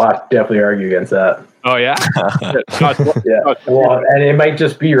 Okay, I'll definitely argue against that. Oh, yeah? Yeah. Well, and it might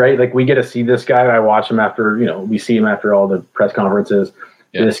just be, right? Like, we get to see this guy. I watch him after, we see him after all the press conferences.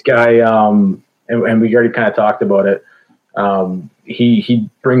 Yeah. This guy, and we already kind of talked about it. He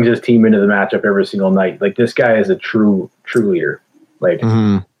brings his team into the matchup every single night. Like, this guy is a true leader. Like,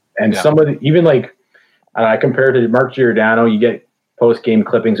 and somebody, even like, I compared to Mark Giordano, you get post-game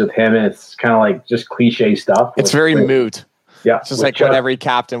clippings with him, and it's kind of like just cliche stuff. It's very moot. Yeah. It's just like what every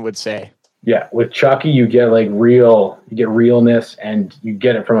captain would say. Yeah. With Chucky, you get realness, and you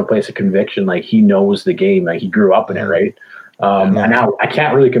get it from a place of conviction. Like he knows the game. Like he grew up in it, right? And now I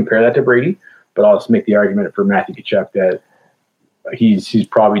can't really compare that to Brady, but I'll just make the argument for Matthew Tkachuk that he's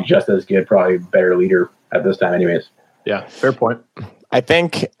probably just as good, probably a better leader at this time anyways. Yeah. Fair point. I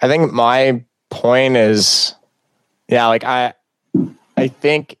think my point is, I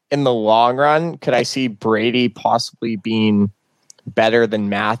think in the long run, could I see Brady possibly being better than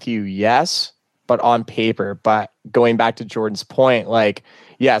Matthew? Yes, but on paper. But going back to Jordan's point,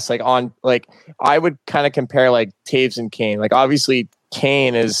 yes, I would kind of compare like Taves and Kane. Like obviously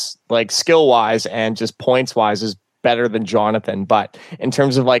Kane is like skill wise and just points wise is better than Jonathan. But in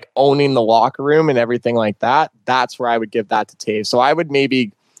terms of like owning the locker room and everything like that, that's where I would give that to Taves. So I would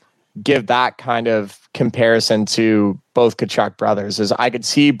maybe give that kind of comparison to both Tkachuk brothers. Is I could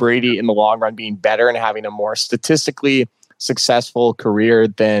see Brady in the long run being better and having a more statistically successful career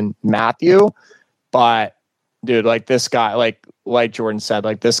than Matthew, but dude, like this guy, like Jordan said,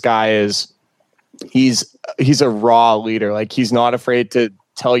 like this guy is, he's a raw leader. Like he's not afraid to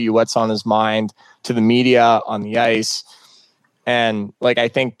tell you what's on his mind to the media, on the ice. And like, I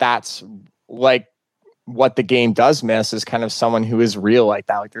think that's like what the game does miss is kind of someone who is real like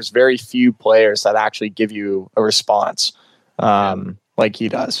that. Like there's very few players that actually give you a response like he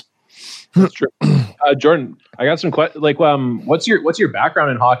does. That's true. Jordan, I got some questions. Like, what's your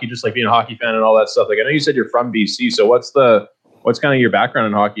background in hockey? Just like being a hockey fan and all that stuff. Like, I know you said you're from BC, so what's kind of your background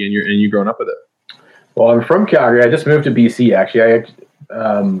in hockey and you growing up with it? Well, I'm from Calgary. I just moved to BC. Actually,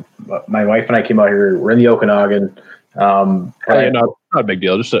 my wife and I came out here. We're in the Okanagan. Not a big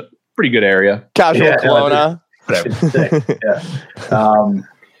deal. Just a pretty good area. Casual Kelowna. Yeah.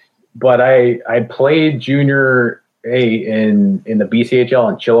 But I played junior A in the BCHL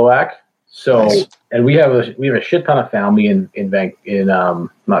in Chilliwack. So, nice. And we have a shit ton of family in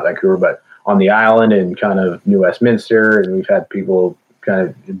not Vancouver, but on the island and kind of New Westminster, and we've had people kind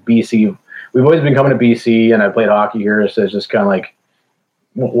of in BC. We've always been coming to BC, and I played hockey here, so it's just kind of like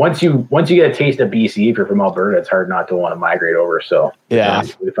once you get a taste of BC, if you're from Alberta, it's hard not to want to migrate over. So yeah,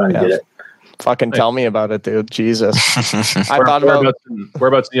 we finally did it. Fucking tell me about it, dude. Jesus. Whereabouts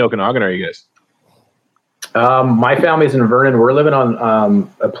in the Okanagan are you guys? My family's in Vernon. We're living on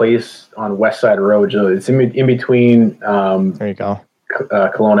a place on West Side Road. So it's in between. There you go.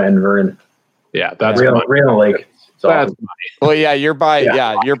 Kelowna and Vernon. Yeah, that's Rail Lake. So awesome. Well, yeah, you're by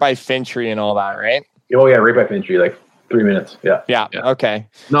you're by Fintry and all that, right? Oh yeah, right by Fintry, like 3 minutes. Yeah. Okay.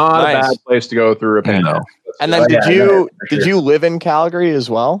 Not a bad place to go through a pandemic. And then did you live in Calgary as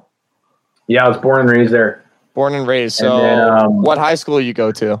well? Yeah, I was born and raised there. Born and raised. So then, what high school you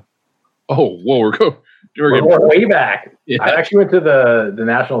go to? Oh, whoa, we're going way back. Yeah. I actually went to the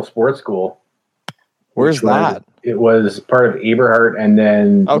National Sports School. Where's that? It was part of Eberhart, and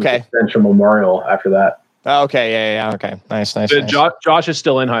then Central Memorial after that. Okay, yeah. Okay, nice. Josh is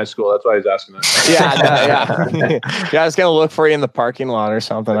still in high school. That's why he's asking that. Yeah. I was gonna look for you in the parking lot or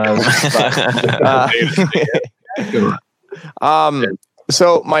something.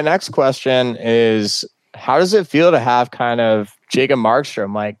 So my next question is, how does it feel to have kind of Jacob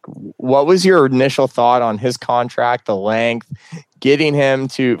Markstrom? Like, what was your initial thought on his contract, the length, getting him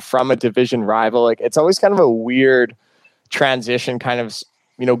from a division rival? Like, it's always kind of a weird transition, kind of,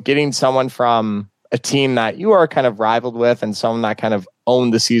 getting someone from a team that you are kind of rivaled with and someone that kind of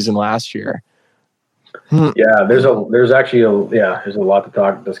owned the season last year. Yeah, there's a lot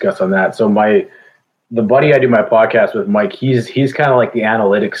to discuss on that. So the buddy I do my podcast with, Mike, he's kind of like the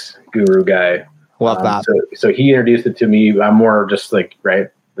analytics guru guy. Love that. So he introduced it to me. I'm more just like, right,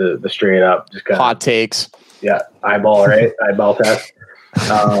 the straight up, just kind hot takes. Yeah, eyeball test.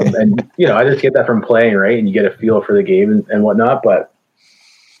 And I just get that from playing, right? And you get a feel for the game and whatnot. But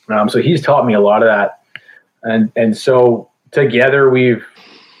so he's taught me a lot of that, and so together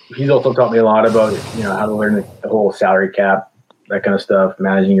he's also taught me a lot about how to learn the whole salary cap, that kind of stuff,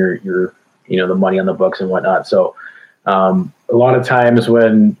 managing your the money on the books and whatnot. So a lot of times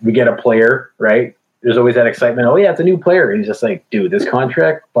when we get a player, right, there's always that excitement. Oh yeah, it's a new player, and he's just like, dude, this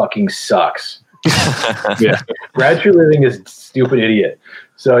contract fucking sucks. Yeah, Brad Treliving is a stupid idiot.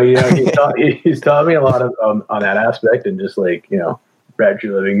 So he's taught me a lot of on that aspect, and just like Brad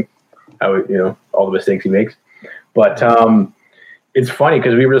Treliving, how all the mistakes he makes. But it's funny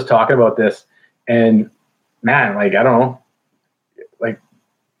because we were just talking about this, and man, like I don't know, like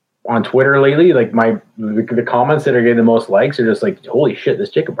on Twitter lately, like the comments that are getting the most likes are just like, holy shit, this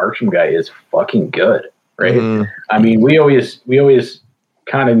Jacob Markstrom guy is fucking good, right? Mm-hmm. I mean, we always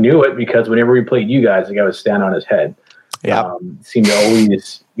kind of knew it because whenever we played you guys, the guy would stand on his head. Yeah, seemed to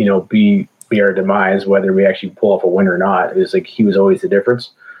always be our demise, whether we actually pull off a win or not. It was like he was always the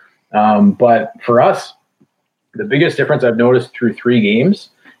difference. But for us, the biggest difference I've noticed through 3 games,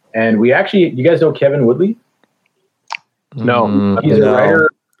 and you guys know Kevin Woodley? No, he's a writer.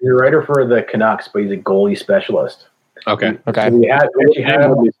 He's a writer for the Canucks, but he's a goalie specialist. Okay. So we actually had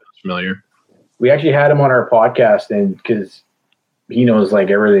him. Familiar. We actually had him on our podcast, and because he knows like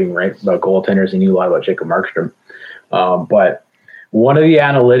everything right about goaltenders, and knew a lot about Jacob Markstrom. But one of the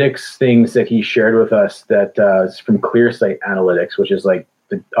analytics things that he shared with us that is from ClearSight Analytics, which is like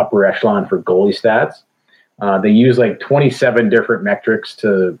the upper echelon for goalie stats. They use like 27 different metrics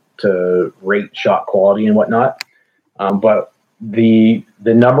to rate shot quality and whatnot. But the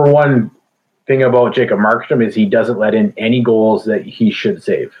number one thing about Jacob Markstrom is he doesn't let in any goals that he should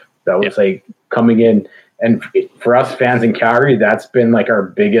save. That was like coming in. And for us fans in Calgary, that's been like our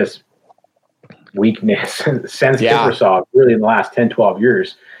biggest weakness since Kiprusoff, really in the last 10, 12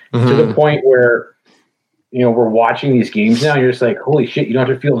 years, to the point where, we're watching these games now and you're just like, holy shit, you don't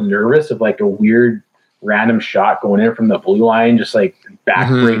have to feel nervous of like a weird random shot going in from the blue line, just like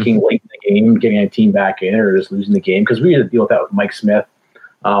back-breaking late in the game, getting a team back in or just losing the game. Because we had to deal with that with Mike Smith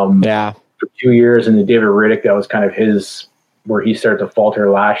for 2 years, and then David Riddick, that was kind of his where he started to falter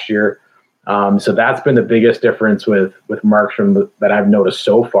last year. So that's been the biggest difference with Markstrom that I've noticed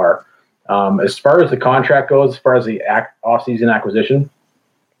so far. As far as the contract goes, as far as the off-season acquisition,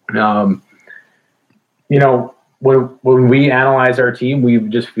 when we analyze our team, we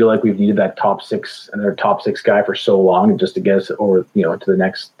just feel like we've needed that top six guy for so long just to get us over, to the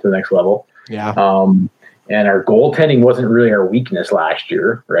next level. Yeah. And our goaltending wasn't really our weakness last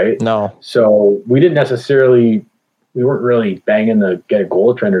year, right? No. So we weren't really banging the get a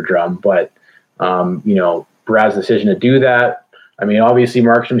goaltender drum, but Brad's decision to do that. I mean, obviously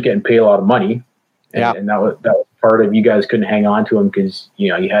Markstrom's getting paid a lot of money, and that was part of, you guys couldn't hang on to him because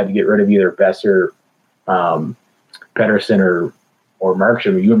you had to get rid of either Besser, Pettersson or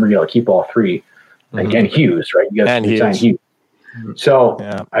Markstrom. You wouldn't be able to keep all three, and Hughes, right? You guys signed Hughes. So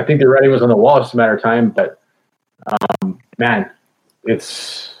I think the writing was on the wall. It's just a matter of time. But man,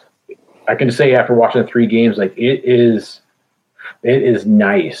 I can say after watching the 3 games, like it is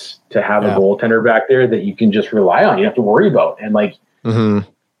nice to have a goaltender back there that you can just rely on. You don't have to worry about. And like, you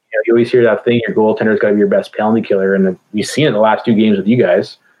always hear that thing, your goaltender's got to be your best penalty killer. And we've seen it the last 2 games with you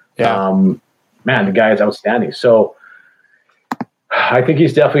guys. Yeah. Man, the guy is outstanding. So I think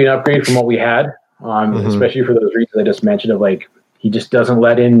he's definitely an upgrade from what we had, especially for those reasons I just mentioned of like, he just doesn't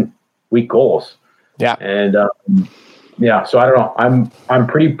let in weak goals. Yeah. And, so I don't know. I'm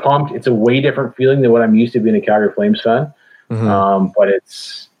pretty pumped. It's a way different feeling than what I'm used to being a Calgary Flames fan. But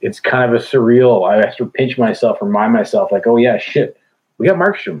it's kind of a surreal. I have to pinch myself, remind myself, like, oh yeah, shit, we got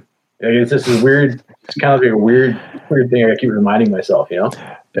Markstrom. It's just a weird. It's kind of like a weird thing. I keep reminding myself,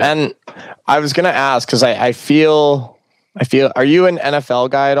 And I was gonna ask because I feel. Are you an NFL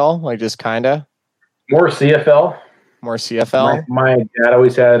guy at all? Like just kind of more CFL. More CFL. My dad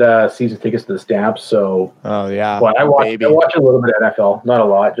always had season tickets to the Stamps, so But I watch a little bit of NFL, not a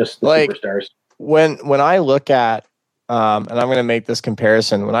lot, just the superstars. When I look at, and I'm going to make this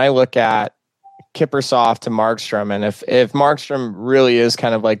comparison, when I look at Kiprusoff to Markstrom, and if Markstrom really is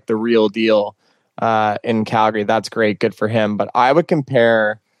kind of like the real deal in Calgary, that's great, good for him. But I would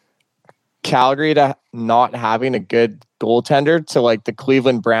compare Calgary to not having a good goaltender to like the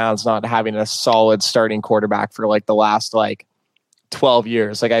Cleveland Browns not having a solid starting quarterback for like the last 12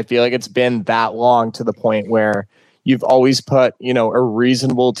 years. Like I feel like it's been that long to the point where you've always put, a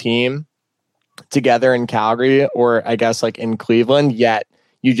reasonable team together in Calgary or I guess like in Cleveland, yet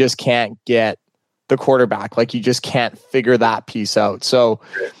you just can't get the quarterback. Like you just can't figure that piece out. So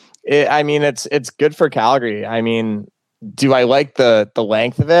it's good for Calgary. I mean, do I like the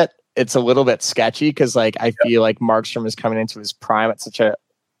length of it? It's a little bit sketchy because I feel like Markstrom is coming into his prime at such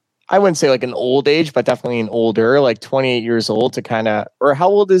I wouldn't say like an old age, but definitely an older, like 28 years old to kind of, or how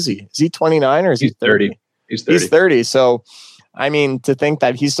old is he? Is he 29 or is he 30? He's 30. He's 30. So, I mean, to think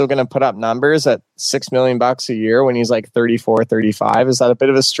that he's still going to put up numbers at $6 million a year when he's like 34, 35, is that a bit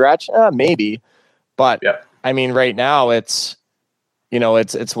of a stretch? Maybe. But I mean, right now it's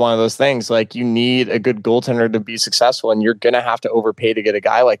one of those things like you need a good goaltender to be successful and you're going to have to overpay to get a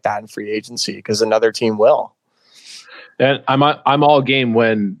guy like that in free agency because another team will. And I'm all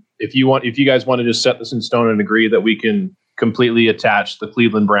game if you guys want to just set this in stone and agree that we can completely attach the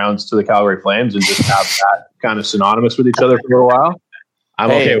Cleveland Browns to the Calgary Flames and just have that kind of synonymous with each other for a while.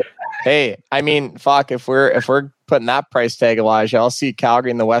 I'm okay with that. Hey, I mean, fuck, if we're putting that price tag, Elijah, I'll see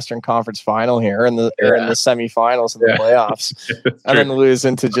Calgary in the Western Conference Final here in the semifinals and the playoffs, and then lose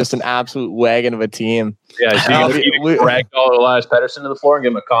into just an absolute wagon of a team. Yeah, so you drag all Elias Pettersson to the floor and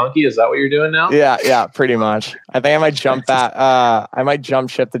give him a conky. Is that what you're doing now? Yeah, pretty much. I think I might jump that. I might jump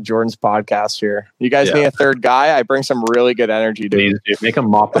ship to Jordan's podcast here. You guys need a third guy. I bring some really good energy, dude. Make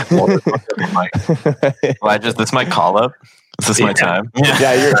him mop the floor. Elijah, this my call up. Is this my time?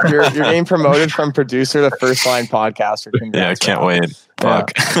 Yeah, you're getting promoted from producer to first line podcaster. Yeah, I can't wait.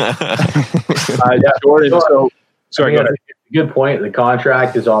 Fuck. Jordan. Sorry, go ahead. Good point. The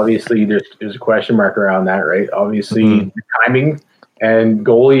contract is obviously there's a question mark around that, right? Obviously, the timing and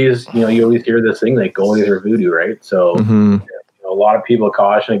goalies. You always hear this thing like goalies are voodoo, right? So a lot of people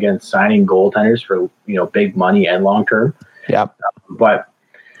caution against signing goaltenders for big money and long term. Yeah, but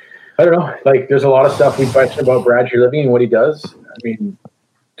I don't know. Like, there's a lot of stuff we question about Brad Treliving and what he does. I mean,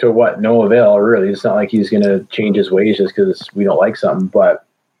 to what? No avail, really. It's not like he's going to change his ways just because we don't like something. But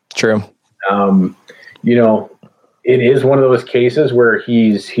true. It is one of those cases where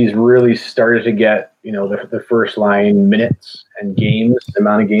he's really started to get the first line minutes and games, the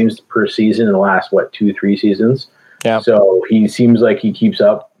amount of games per season in the last 2-3 seasons. Yeah. So he seems like he keeps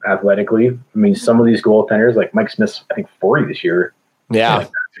up athletically. I mean, some of these goaltenders, like Mike Smith's, I think 40 this year. Yeah.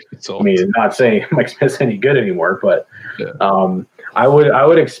 I mean, not saying Mike Smith's any good anymore, but I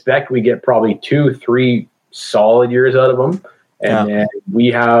would expect we get probably 2-3 solid years out of him, and then we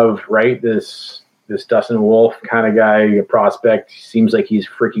have this Dustin Wolf kind of guy, a prospect. Seems like he's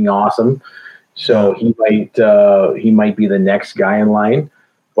freaking awesome. So he might be the next guy in line,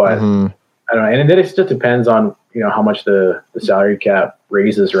 but I don't know. And then it just depends on how much the salary cap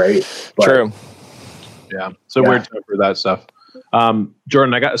raises, right? But, True. Yeah. So weird time for that stuff.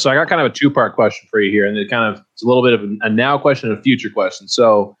 Jordan, I got kind of a 2-part question for you here, and it's a little bit of a now question and a future question.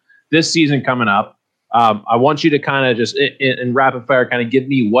 So this season coming up, I want you to kind of just in rapid fire kind of give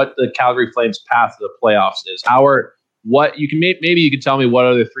me what the Calgary Flames path to the playoffs is. What you can maybe you can tell me what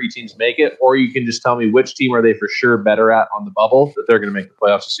other 3 teams make it, or you can just tell me which team are they for sure better at on the bubble that they're going to make the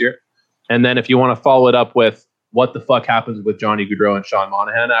playoffs this year. And then if you want to follow it up with what the fuck happens with Johnny Gaudreau and Sean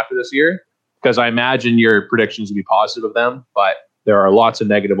Monahan after this year, because I imagine your predictions will be positive of them, but there are lots of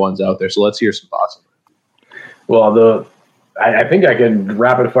negative ones out there. So let's hear some thoughts on that. Well, I think I can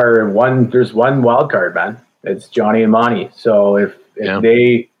rapid fire one. There's one wild card, man. It's Johnny and Monty. So if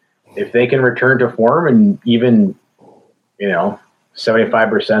they can return to form and even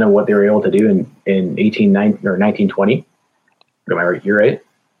 75% of what they were able to do in 1920. Am I right? You're right.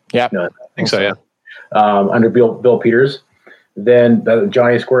 Yeah, no, I think so. Yeah. Under Bill Peters, then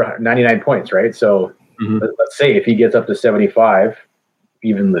Johnny scored 99 points, right? So let's say if he gets up to 75,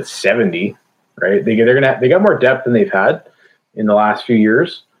 even the 70, right? They got more depth than they've had in the last few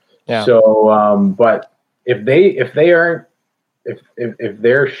years. Yeah. So, but if they're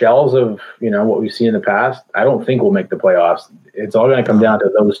shells of what we've seen in the past, I don't think we'll make the playoffs. It's all going to come down to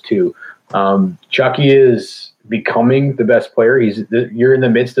those two. Chucky is becoming the best player. You're in the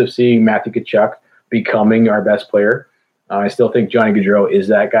midst of seeing Matthew Tkachuk becoming our best player. I still think Johnny Gaudreau is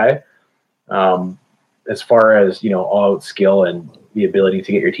that guy. As far as all out skill and the ability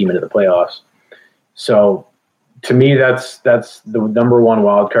to get your team into the playoffs. So to me, that's the number one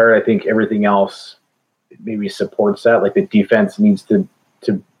wild card. I think everything else maybe supports that. Like the defense needs to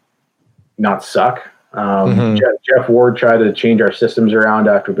not suck. Jeff Ward tried to change our systems around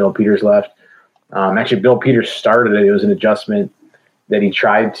after Bill Peters left. Actually, Bill Peters started it. It was an adjustment that he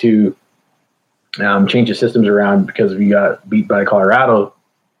tried to change the systems around because we got beat by Colorado,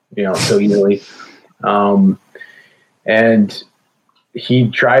 so easily. And he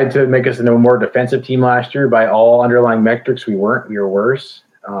tried to make us a more defensive team last year. By all underlying metrics, we weren't. We were worse.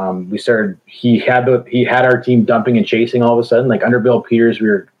 He had our team dumping and chasing all of a sudden. Like under Bill Peters, we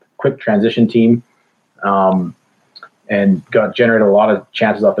were a quick transition team, and generated a lot of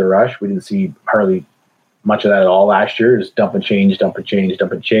chances off the rush. We didn't see hardly much of that at all last year. Just dump and change, dump and change,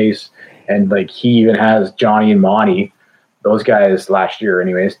 dump and chase. And like he even has Johnny and Monty, those guys last year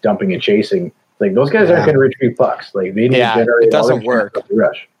anyways, dumping and chasing. Like those guys aren't going to retrieve pucks. Like they need to generate it doesn't work. Off the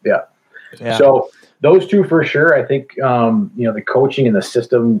rush. Yeah. So those two for sure. I think the coaching and the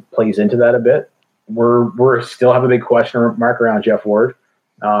system plays into that a bit. We're still have a big question mark around Jeff Ward.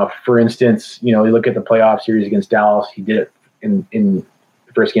 For instance, you look at the playoff series against Dallas. He did it in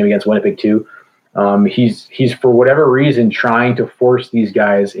the first game against Winnipeg too. He's for whatever reason trying to force these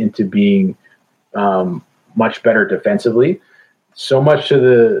guys into being much better defensively. So much to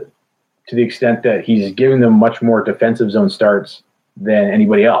the extent that he's giving them much more defensive zone starts than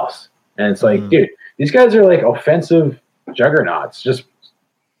anybody else. And it's like, dude, these guys are like offensive juggernauts. Just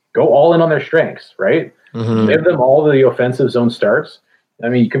go all in on their strengths, right? Give them all the offensive zone starts. I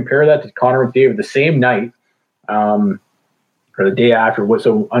mean, you compare that to Connor McDavid the same night or the day after.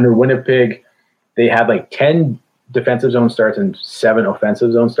 So under Winnipeg, they had like 10 defensive zone starts and 7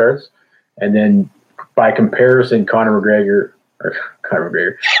 offensive zone starts. And then by comparison, Connor McDavid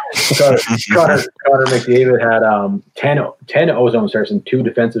had 10 ozone starts and 2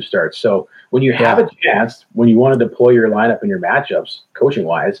 defensive starts. So when you have a chance, when you want to deploy your lineup and your matchups, coaching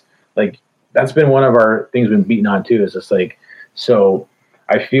wise, like that's been one of our things we've been beaten on too. Is just like, so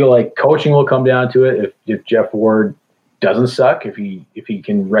I feel like coaching will come down to it. If Jeff Ward doesn't suck, if he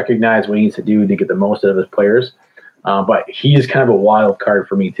can recognize what he needs to do to get the most out of his players, but he is kind of a wild card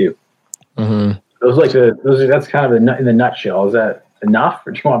for me too. That's kind of in the nutshell. Is that enough,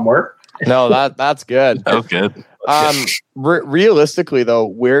 or do you want more? No, that's good. That was good. Realistically though,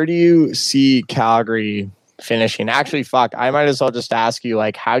 where do you see Calgary finishing? Actually, I might as well just ask you,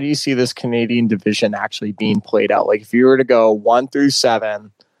 like, how do you see this Canadian division actually being played out? Like, if you were to go 1 through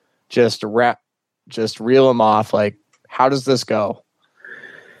 7, just reel them off. Like, how does this go?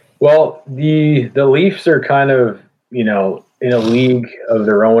 Well, the Leafs are kind of, in a league of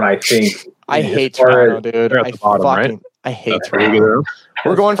their own, I think. I hate as far Toronto, dude. they're at the bottom, right? I hate That's where you Toronto. go.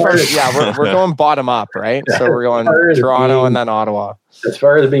 We're going first. Yeah, we're going bottom up, right? So we're going Toronto and then Ottawa. As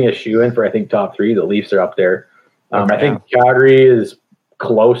far as being a shoe-in for, I think, top 3, the Leafs are up there. Okay. I think Calgary is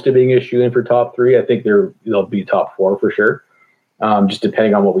close to being a shoe-in for top 3. I think they'll be top 4 for sure, just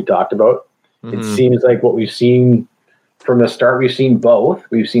depending on what we talked about. It seems like what we've seen from the start, we've seen both.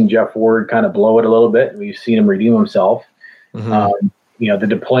 We've seen Jeff Ward kind of blow it a little bit, and we've seen him redeem himself. The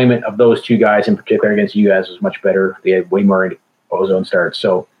deployment of those two guys in particular against you guys was much better. They had way more ozone starts.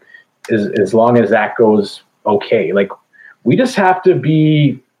 So as long as that goes okay, like we just have to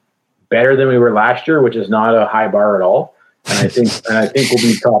be better than we were last year, which is not a high bar at all. And I think we'll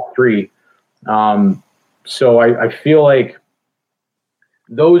be top 3. So I feel like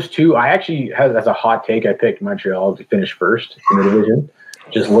those two, I actually as a hot take, I picked Montreal to finish first in the division.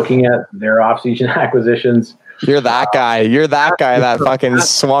 Just looking at their offseason acquisitions. You're that guy. You're that guy that fucking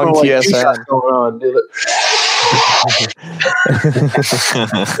swung TSN.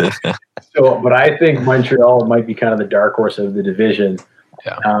 But I think Montreal might be kind of the dark horse of the division.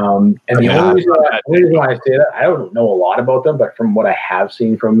 Yeah. And the only reason why I say that, I don't know a lot about them, but from what I have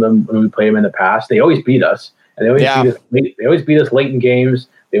seen from them when we played them in the past, they always beat us. And they always beat us late in games.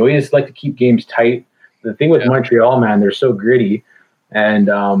 They always like to keep games tight. The thing with Montreal, man, they're so gritty, and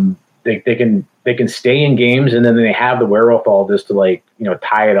they can stay in games, and then they have the wherewithal just to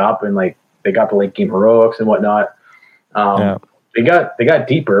tie it up, and they got the late game heroics and whatnot. They got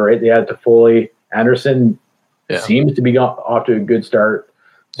deeper, right? They had Toffoli. Anderson seems to be off to a good start.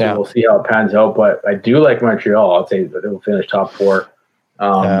 So we'll see how it pans out. But I do like Montreal. I'll say that they'll finish top 4.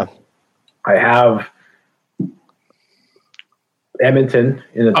 I have Edmonton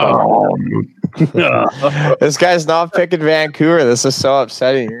in the top. This guy's not picking Vancouver. This is so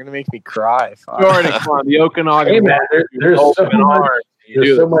upsetting. You're gonna make me cry. Jordan, come on, the Okanagan. Hey man, there's so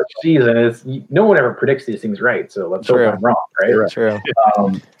much season. No one ever predicts these things right. So let's hope I'm wrong, right? True.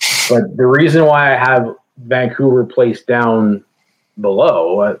 But the reason why I have Vancouver placed down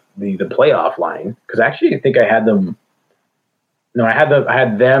below the playoff line, because actually I think I had them. No, I had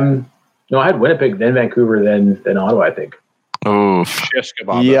them. No, I had Winnipeg, then Vancouver, then Ottawa. I think. Oh,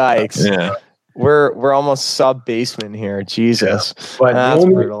 yikes! Yeah. We're almost sub basement here. Jesus. Yeah. But that's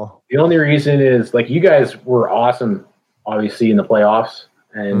brutal. The only reason is you guys were awesome, obviously, in the playoffs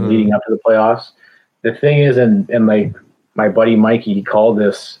and leading up to the playoffs. The thing is, and my buddy Mikey, he called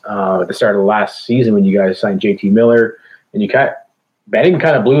this at the start of the last season when you guys signed JT Miller, and Benning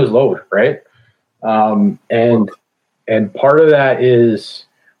kind of blew his load, right? And part of that is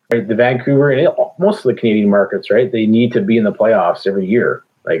right, the Vancouver and most of the Canadian markets, right? They need to be in the playoffs every year.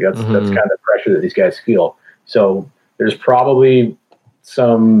 That's kind of the pressure that these guys feel. So there's probably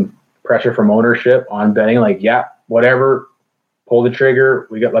some pressure from ownership on Benning, whatever, pull the trigger.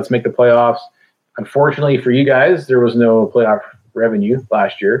 Let's make the playoffs. Unfortunately for you guys, there was no playoff revenue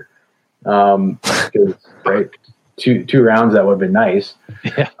last year. Because two rounds that would have been nice.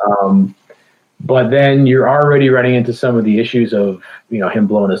 Yeah. But then you're already running into some of the issues of him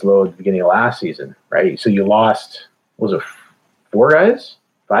blowing his load at the beginning of last season, right? So you lost, was it 4 guys?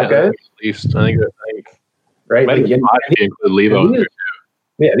 5 guys? At least, I think right? Include Levo.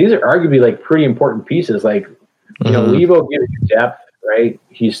 These are arguably pretty important pieces. Levo gives you depth, right?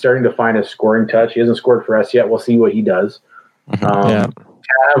 He's starting to find a scoring touch. He hasn't scored for us yet. We'll see what he does. Tanev,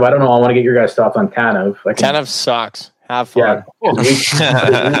 I don't know. I want to get your guys' thoughts on Tanev. Tanev sucks. Have fun.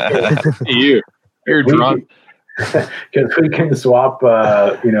 You're drunk. Because we can swap,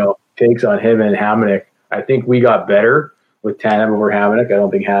 takes on him and Hamonic. I think we got better with Tanev over Hamonic. I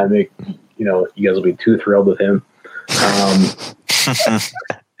don't think Hamonic, you guys will be too thrilled with him.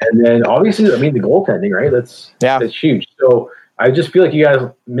 And then obviously, the goaltending, right? That's huge. So I just feel like you guys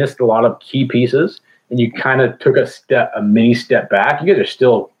missed a lot of key pieces, and you kind of took a mini step back. You guys are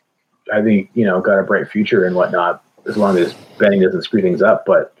still, I think, got a bright future and whatnot, as long as Benning doesn't screw things up.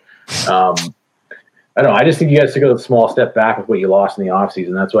 But I don't know. I just think you guys took a small step back with what you lost in the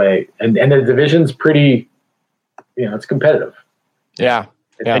offseason. That's why, and the division's pretty, it's competitive. Yeah.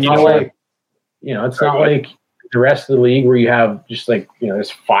 And it's not like the rest of the league where you have just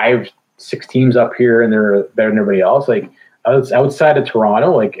there's 5-6 teams up here and they're better than everybody else. Outside of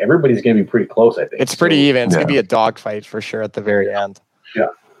Toronto, everybody's going to be pretty close, I think. It's pretty even. It's going to be a dogfight for sure at the very end. Yeah.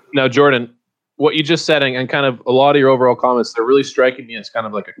 Now, Jordan, what you just said and kind of a lot of your overall comments, they're really striking me as kind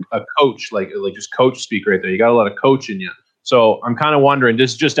of like a coach, like just coach speak right there. You got a lot of coach in you. So I'm kind of wondering,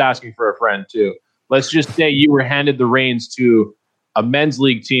 just asking for a friend too. Let's just say you were handed the reins to a men's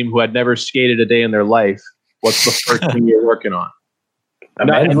league team who had never skated a day in their life. What's the first thing you're working on? A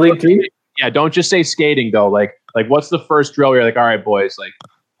men's league team? Yeah, don't just say skating though. Like what's the first drill where you're like, all right, boys,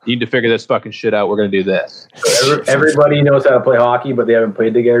 You need to figure this fucking shit out. We're going to do this. So everybody knows how to play hockey, but they haven't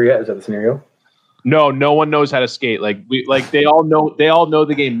played together yet. Is that the scenario? No one knows how to skate. Like they all know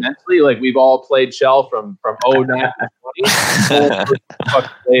the game mentally. Like we've all played Shell from 09 to 20.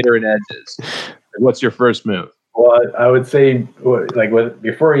 Later in edges. What's your first move? Well, I would say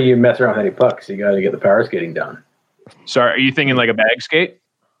before you mess around with any pucks, you got to get the power skating done. Sorry, are you thinking like a bag skate?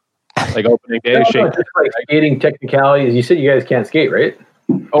 Like opening day? No, just like skating technicalities. You said you guys can't skate, right?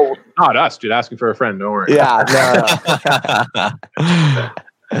 Oh, not us, dude. Asking for a friend. Don't worry. Yeah,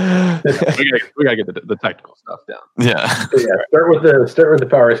 we gotta get the technical stuff down. Yeah. So yeah, start with the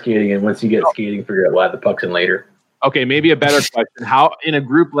power skating, and once you get skating, figure out why the puck's in later. Okay, maybe a better question: how in a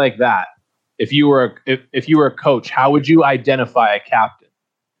group like that, if you were a coach, how would you identify a captain?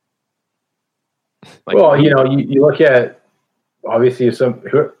 Like, Well, you look at obviously there's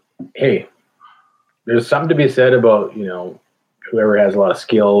something to be said about whoever has a lot of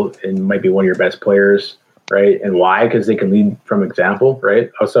skill and might be one of your best players, right? And why? Because they can lead from example, right?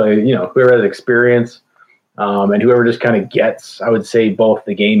 Also, whoever has experience, and whoever just kind of gets, I would say, both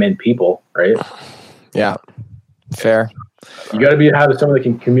the game and people, right? yeah, fair. You got to have someone that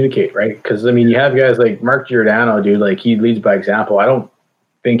can communicate, right? Because you have guys like Mark Giordano, dude. Like he leads by example. I don't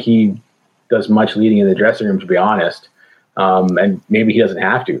think he does much leading in the dressing room, to be honest. And maybe he doesn't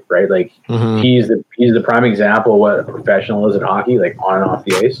have to, right? Like he's the prime example of what a professional is in hockey, like on and off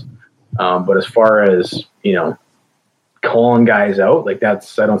the ice. But as far as calling guys out, like I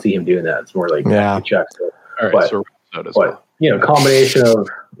don't see him doing that. It's more like Chuck. So, all right, combination of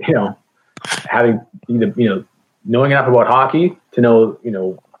having knowing enough about hockey to know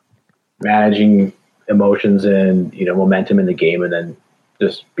managing emotions and momentum in the game, and then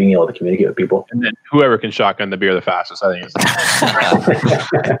just being able to communicate with people. And then whoever can shotgun the beer the fastest, I think.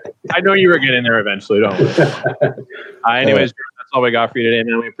 I know you were getting there eventually, don't worry. Anyways, that's all we got for you today,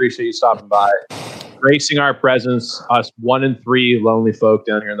 man. We appreciate you stopping by, gracing our presence, us 1 and 3 lonely folk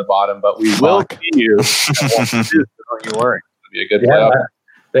down here in the bottom, but we will see you. Don't you worry. It'll be a good playoff.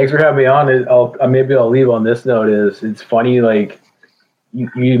 Thanks for having me on. Maybe I'll leave on this note. It's funny, like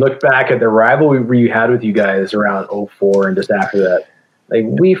you look back at the rivalry you had with you guys around 04 and just after that. Like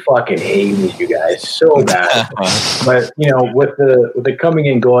we fucking hated you guys so bad, but with the coming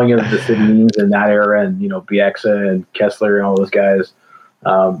and going of the Sedins in that era, and Bieksa and Kessler and all those guys,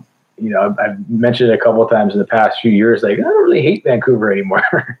 I've mentioned it a couple of times in the past few years. Like I don't really hate Vancouver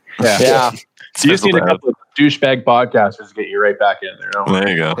anymore. Yeah. So you just need a couple of douchebag podcasters to get you right back in there. There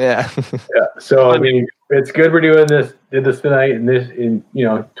you go. Yeah. Yeah. So it's good we're doing this. Did this tonight in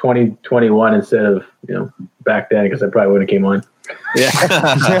 2021 instead of back then, because I probably wouldn't have came on. Yeah.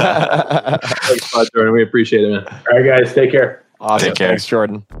 Thanks, Jordan. We appreciate it, man. All right, guys. Take care. Awesome. Take care. Thanks,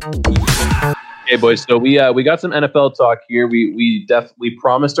 Jordan. Okay, boys. So we got some NFL talk here. We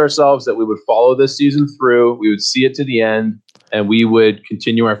promised ourselves that we would follow this season through. We would see it to the end, and we would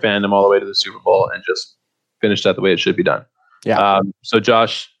continue our fandom all the way to the Super Bowl and just finish that the way it should be done. Yeah. So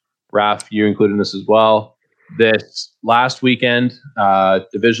Josh, Raph, you included in this as well. This last weekend,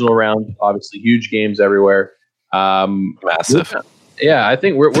 divisional round, obviously huge games everywhere. Massive. Yeah, I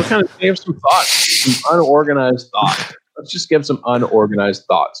think we're kind of giving some thoughts, some unorganized thoughts. Let's just give some unorganized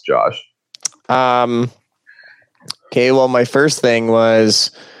thoughts, Josh. Okay, well, my first thing was,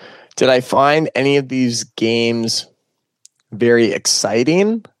 did I find any of these games very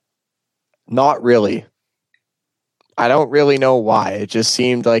exciting? Not really. I don't really know why. It just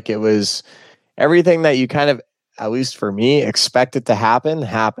seemed like it was everything that you kind of, at least for me, expected to happen,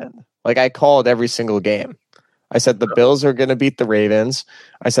 happened. Like I called every single game. I said the Bills are going to beat the Ravens.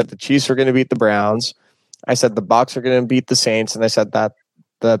 I said the Chiefs are going to beat the Browns. I said the Bucs are going to beat the Saints. And I said that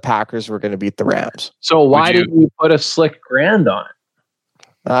the Packers were going to beat the Rams. So why didn't you put a slick grand on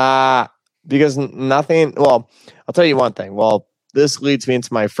it? Because nothing. Well, I'll tell you one thing. Well, this leads me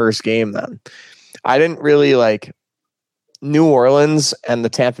into my first game then. I didn't really like New Orleans, and the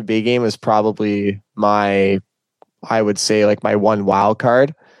Tampa Bay game is probably I would say like my one wild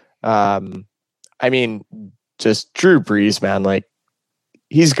card. Just Drew Brees, man, like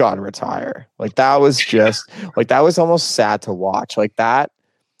he's got to retire. Like that was just like, that was almost sad to watch. Like that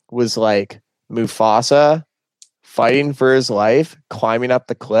was like Mufasa fighting for his life, climbing up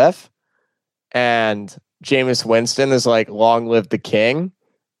the cliff. And Jameis Winston is like, long live the king.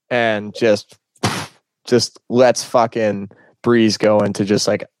 And just let's fucking Breeze go into just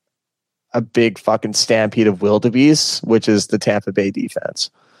like a big fucking stampede of wildebeests, which is the Tampa Bay defense.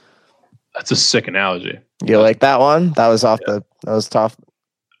 That's a sick analogy. You like that one? That was that was tough.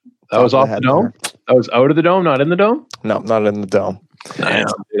 That was off the dome? That was out of the dome, not in the dome? No, not in the dome. Damn.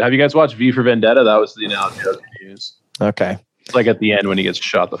 Have you guys watched V for Vendetta? That was the analogy I was going to use. Okay. It's like at the end when he gets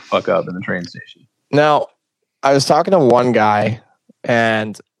shot the fuck up in the train station. Now, I was talking to one guy,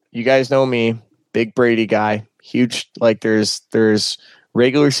 and you guys know me, big Brady guy, huge. Like there's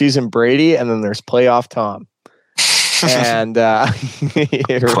regular season Brady, and then there's playoff Tom. And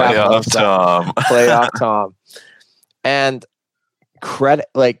Playoff Tom. And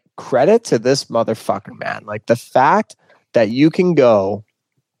credit to this motherfucker, man. Like the fact that you can go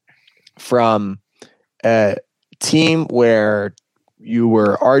from a team where you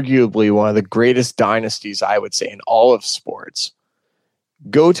were arguably one of the greatest dynasties, I would say, in all of sports,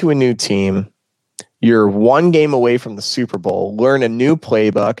 go to a new team. You're one game away from the Super Bowl, learn a new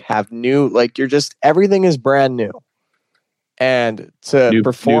playbook, have new, like everything is brand new. And to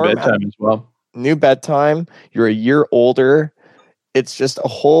perform new bedtime as well. New bedtime, you're a year older. It's just a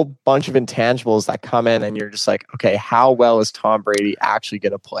whole bunch of intangibles that come in, and you're just like, okay, how well is Tom Brady actually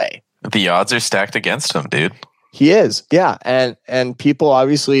going to play? The odds are stacked against him, dude. He is, yeah. And people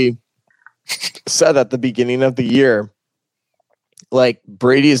obviously said at the beginning of the year, like,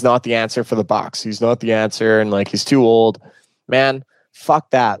 Brady is not the answer for the Bucs. He's not the answer, and like he's too old. Man, fuck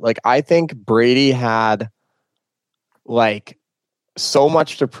that. Like, I think Brady had like so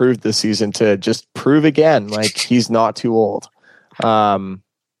much to prove this season to just prove again, like he's not too old. And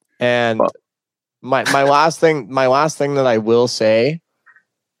my last thing that I will say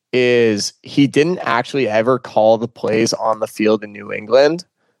is he didn't actually ever call the plays on the field in New England.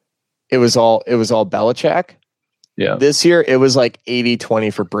 It was all Belichick. Yeah. This year it was like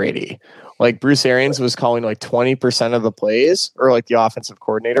 80-20 for Brady. Like Bruce Arians was calling like 20% of the plays, or like the offensive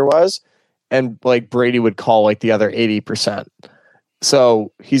coordinator was, and like Brady would call like the other 80%.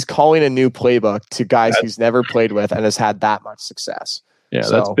 So he's calling a new playbook to guys he's never played with and has had that much success. Yeah,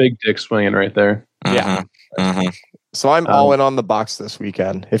 so, that's big dick swinging right there. Yeah. So I'm all in on the Bucs this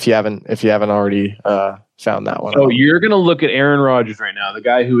weekend. If you haven't already found that one. So you're gonna look at Aaron Rodgers right now, the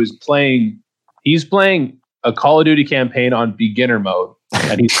guy who is playing. He's playing a Call of Duty campaign on beginner mode,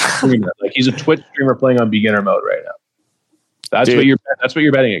 and he's a streamer. Like he's a Twitch streamer playing on beginner mode right now. That's what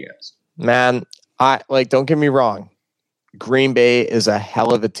you're betting against. Man, don't get me wrong. Green Bay is a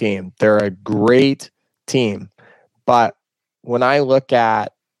hell of a team. They're a great team. But when I look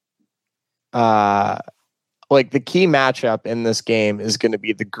at like the key matchup in this game is going to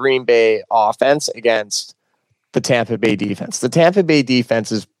be the Green Bay offense against the Tampa Bay defense. The Tampa Bay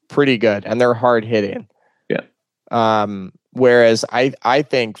defense is pretty good and they're hard hitting. Yeah. Whereas I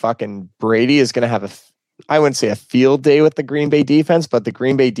think fucking Brady is going to have I wouldn't say a field day with the Green Bay defense, but the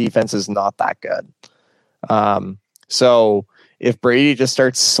Green Bay defense is not that good. So if Brady just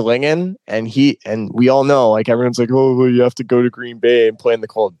starts slinging and we all know, like everyone's like, oh, well, you have to go to Green Bay and play in the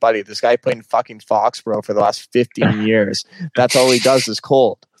cold. Buddy, this guy played in fucking Foxborough for the last 15 years. That's all he does is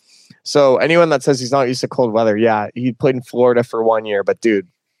cold. So anyone that says he's not used to cold weather, yeah, he played in Florida for 1 year. But dude,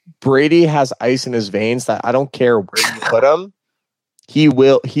 Brady has ice in his veins that I don't care where you put him, he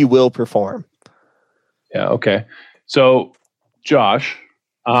will perform. Yeah, okay. So Josh,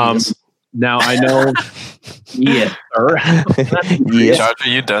 Yes. now I know yes, sir. Yes. Josh, are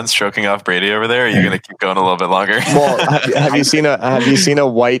you done stroking off Brady over there? Or are you going to keep going a little bit longer? Well, have you seen a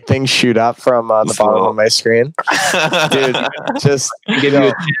white thing shoot up from the bottom of my screen? Dude, just Give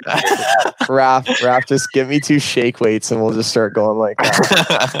you Raph, just give me 2 shake weights and we'll just start going like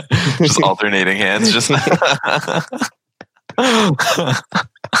that. Just alternating hands. Just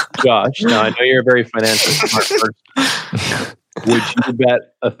Josh, now I know you're a very financially smart person. Would you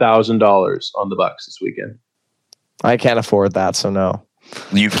bet $1,000 on the Bucs this weekend? I can't afford that, so no.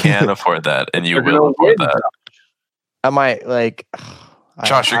 You can afford that, and you You're will gonna afford win, that. Am I like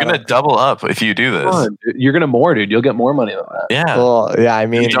Josh, you're going to double up if you do Come this. on, dude. You're gonna more, dude. You'll get more money than that. Yeah. Well, yeah, I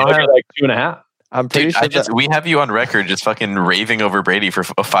mean, You don't You'll have- get like 2.5. I'm pretty Dude, sure that, we have you on record just fucking raving over Brady for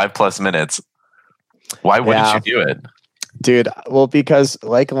 5+ minutes. Why wouldn't Yeah. you do it? dude, well, because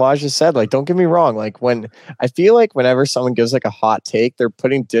like Elijah said, like, don't get me wrong, like when I feel like whenever someone gives like a hot take, they're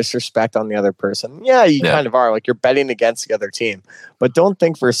putting disrespect on the other person. Yeah, you kind of are, like, you're betting against the other team, but don't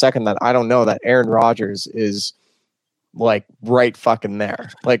think for a second that I don't know that Aaron Rodgers is like right fucking there.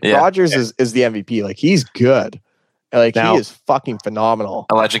 Like Rodgers is the MVP. Like, he's good. Like, he is fucking phenomenal.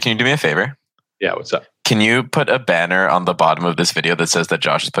 Elijah, can you do me a favor? Yeah, what's up? Can you put a banner on the bottom of this video that says that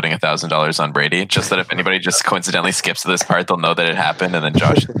Josh is putting $1,000 on Brady? Just that if anybody just coincidentally skips to this part, they'll know that it happened, and then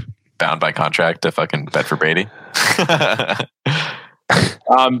Josh is bound by contract to fucking bet for Brady.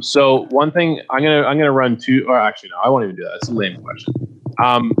 So one thing I'm gonna run two, or actually no, I won't even do that. It's a lame question.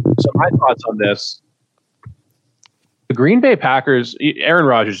 So my thoughts on this: the Green Bay Packers, Aaron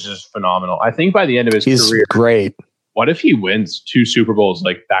Rodgers is just phenomenal. I think by the end of his career, great. what if he wins 2 Super Bowls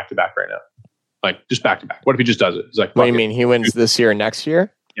like back to back right now? Like just back to back. What if he just does it? He's like, What do you fuck it. mean? He wins this year, next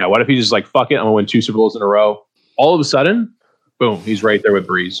year? Yeah. What if he just like, fuck it, I'm gonna win 2 Super Bowls in a row. All of a sudden, boom, he's right there with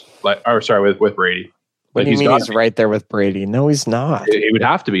Breeze. With Brady. What Like, do you mean gotta he's be. right there with Brady? No, he's not. It would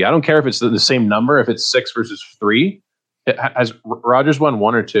have to be. I don't care if it's the same number. If it's 6 versus 3, has Rodgers won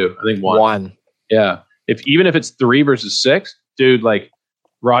 1 or 2? I think 1. One. Yeah. Even if it's 3 versus 6, dude, like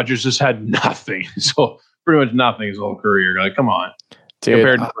Rodgers just had nothing. So pretty much nothing his whole career. Like, come on. Dude,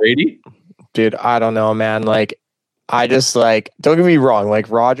 Compared to Brady. dude, I don't know, man. Like, I just like, don't get me wrong. Like,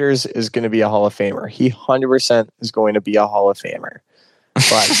 Rodgers is going to be a Hall of Famer. He 100% is going to be a Hall of Famer.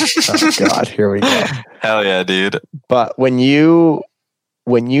 But, oh God, here we go. Hell yeah, dude. But when you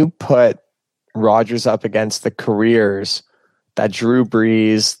put Rodgers up against the careers that Drew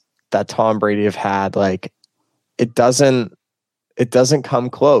Brees, that Tom Brady have had, like, it doesn't come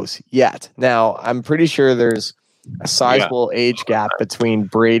close yet. Now, I'm pretty sure there's a sizable age gap between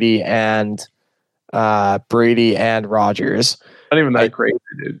Brady and Rodgers. Not even that crazy,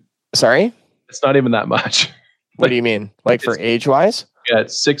 dude. Sorry? It's not even that much. What do you mean? Like for age wise? Yeah,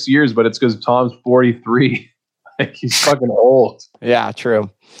 it's 6 years, but it's because Tom's 43. Like he's fucking old. Yeah, true.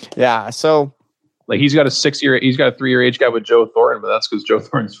 Yeah. So Like he's got a 3-year age gap with Joe Thornton, but that's because Joe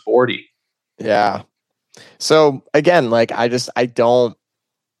Thornton's 40. yeah. So again, like I don't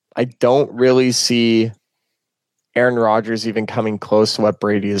really see Aaron Rodgers even coming close to what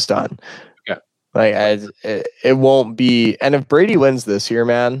Brady has done. Yeah. Like it won't be. And if Brady wins this year,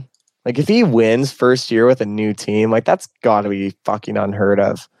 man, like if he wins first year with a new team, like that's got to be fucking unheard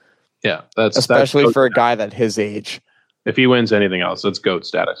of. Yeah, that's Especially goat for a status. guy that his age. If he wins anything else, that's GOAT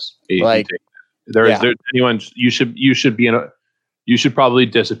status. Like, There's anyone you should probably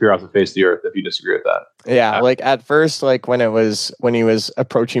disappear off the face of the earth if you disagree with that. Yeah, like at first, like when he was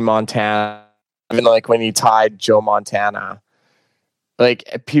approaching Montana, even like when he tied Joe Montana,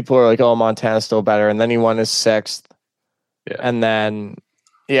 like people are like, "Oh, Montana's still better," and then he won his 6th, Yeah. and then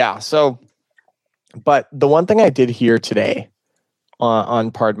so. But the one thing I did hear today on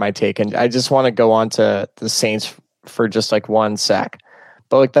Pardon My Take, and I just want to go on to the Saints for just like 1 sec,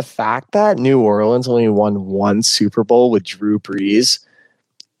 but like the fact that New Orleans only won 1 Super Bowl with Drew Brees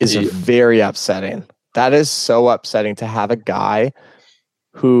is very upsetting. That is so upsetting to have a guy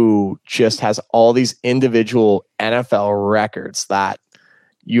who just has all these individual NFL records that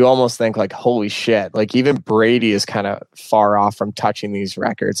you almost think like, holy shit, like even Brady is kind of far off from touching these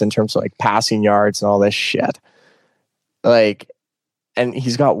records in terms of like passing yards and all this shit. Like, and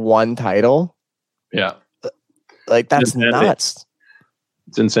he's got 1 title. Yeah, Like that's Insanity. nuts.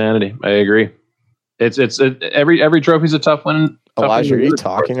 it's insanity. I agree. It's every trophy's a tough one. Elijah, are you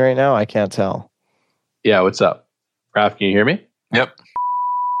talking right now? I can't tell. Yeah, what's up, Raph? Can you hear me? Yep.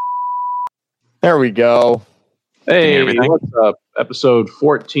 There we go. Hey, hear me now? what's up? Episode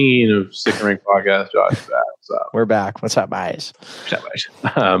 14 of Stick and Ring Podcast. Josh, is back. What's up? We're back. What's up, guys?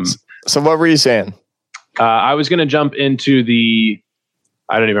 So what were you saying? I was going to jump into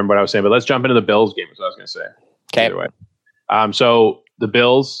I don't even remember what I was saying, but let's jump into the Bills game. Is what I was going to say. Okay. Either way. So the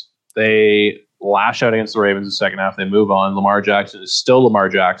Bills, they lash out against the Ravens in the second half. They move on. Lamar Jackson is still Lamar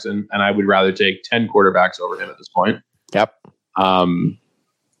Jackson, and I would rather take 10 quarterbacks over him at this point. Yep.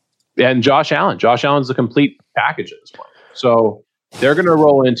 And Josh Allen. Josh Allen's the complete package at this point. So they're going to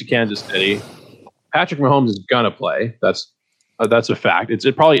roll into Kansas City. Patrick Mahomes is going to play. That's a fact. It's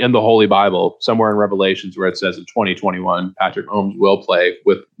probably in the Holy Bible, somewhere in Revelations, where it says in 2021, Patrick Mahomes will play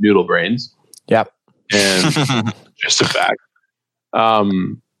with noodle brains. Yep. And just a fact.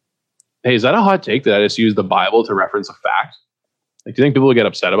 Hey, is that a hot take that I just use the Bible to reference a fact? Like, do you think people will get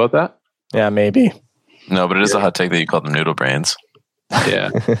upset about that? Yeah, maybe. No, but it is a hot take that you call them noodle brains. Yeah.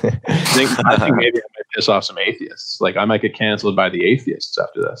 I think maybe I might piss off some atheists. Like, I might get canceled by the atheists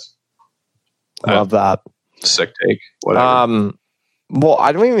after this. Love that. Sick take. Whatever. Well,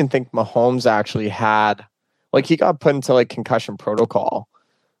 I don't even think Mahomes actually had, like, he got put into like concussion protocol,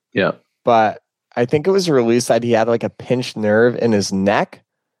 Yeah. but I think it was released that he had like a pinched nerve in his neck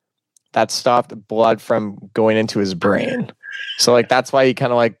that stopped blood from going into his brain. So like that's why he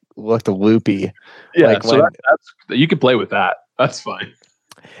kind of like looked loopy. Yeah. Like so when- that's you can play with that. That's fine.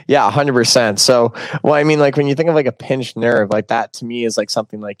 Yeah, 100%. So, well, I mean, like when you think of like a pinched nerve, like that to me is like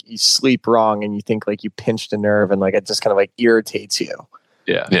something like you sleep wrong and you think like you pinched a nerve and like it just kind of like irritates you.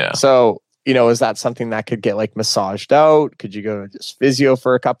 Yeah. Yeah. So, you know, is that something that could get like massaged out? Could you go to just physio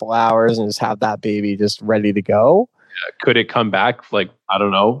for a couple hours and just have that baby just ready to go? Could it come back like, I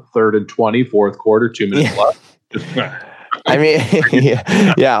don't know, 3rd and 20, fourth quarter, 2 minutes left? Just, I mean,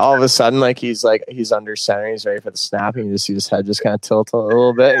 yeah, all of a sudden, like he's under center, he's ready for the snap, and you just see his head just kind of tilt a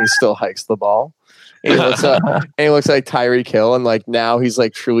little bit, and he still hikes the ball. And he looks like Tyreek Hill, and like now he's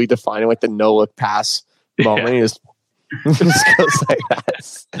like truly defining like the no look pass moment. He just goes like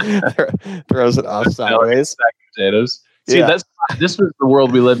that, throws it off sideways. Potatoes. See, this was the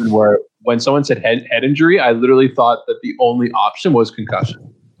world we live in, where when someone said head injury, I literally thought that the only option was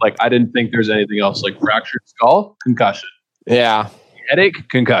concussion. Like I didn't think there's anything else. Like fractured skull, concussion. Yeah. Headache,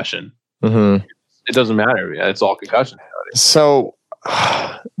 concussion. Mm-hmm. It doesn't matter. Yeah, it's all concussion. So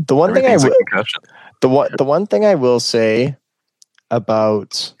the one thing the one thing I will say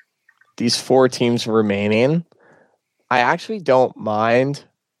about these 4 teams remaining, I actually don't mind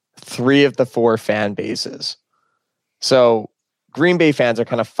 3 of the 4 fan bases. So Green Bay fans are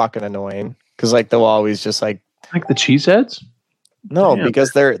kind of fucking annoying because like they'll always just like the cheeseheads. No, Damn.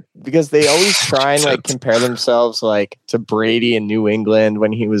 because they always try and like compare themselves like to Brady in New England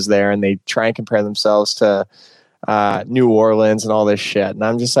when he was there, and they try and compare themselves to New Orleans and all this shit. And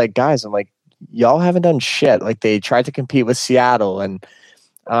I'm just like, guys, I'm like, y'all haven't done shit. Like they tried to compete with Seattle, and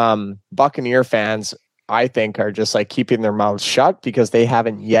Buccaneer fans, I think, are just like keeping their mouths shut because they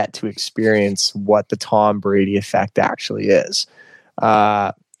haven't yet to experience what the Tom Brady effect actually is.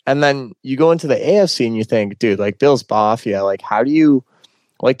 And then you go into the AFC and you think, dude, like Bills Mafia, like how do you,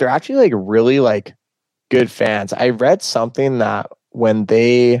 like they're actually like really like good fans. I read something that when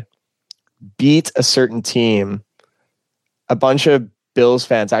they beat a certain team, a bunch of Bills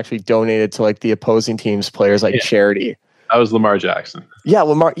fans actually donated to like the opposing team's players like charity. That was Lamar Jackson. Yeah,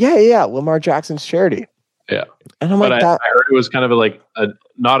 Lamar Jackson's charity. Yeah. And I'm but like, I heard it was kind of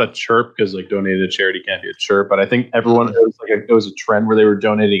not a chirp because like donated to charity can't be a chirp, but I think everyone it was a trend where they were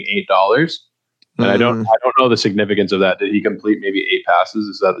donating $8. And I don't know the significance of that. Did he complete maybe 8 passes?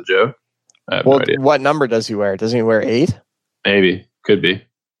 Is that the joke? I have no idea. What number does he wear? Doesn't he wear 8? Maybe. Could be.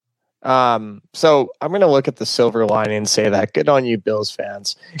 So I'm gonna look at the silver lining and say that good on you, Bills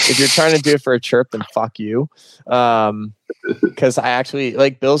fans. If you're trying to do it for a chirp, then fuck you. Because I actually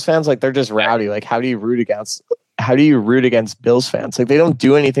like Bills fans, like they're just rowdy. Like, how do you root against Bills fans? Like they don't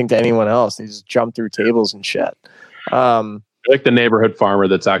do anything to anyone else. They just jump through tables and shit. Like the neighborhood farmer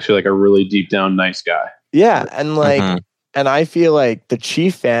that's actually like a really deep down nice guy. Yeah, and like and I feel like the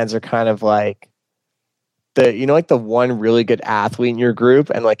Chief fans are kind of like the one really good athlete in your group,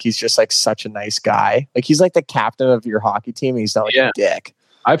 and like he's just like such a nice guy. Like he's like the captain of your hockey team, and he's not like a dick.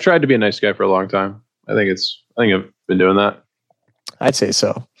 I've tried to be a nice guy for a long time. I think I've been doing that. I'd say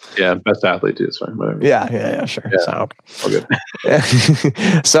so. Yeah, best athlete too. It's fine. Whatever. Yeah, sure. Yeah. So, All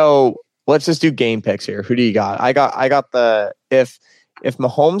good. So let's just do game picks here. Who do you got? I got the if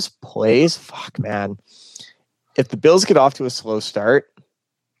Mahomes plays, fuck man. If the Bills get off to a slow start,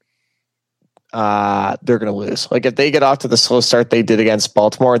 they're gonna lose. Like if they get off to the slow start they did against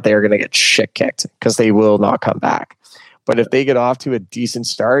Baltimore, they're gonna get shit kicked because they will not come back. But if they get off to a decent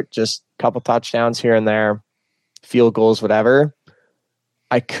start, just a couple touchdowns here and there, field goals, whatever,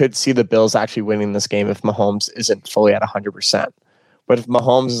 I could see the Bills actually winning this game if Mahomes isn't fully at 100%. But if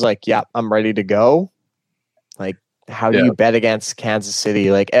Mahomes is like, yeah, I'm ready to go, like how do you bet against Kansas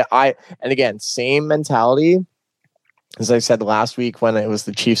City? Like and again, same mentality as I said last week when it was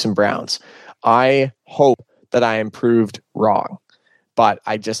the Chiefs and Browns. I hope that I am proved wrong, but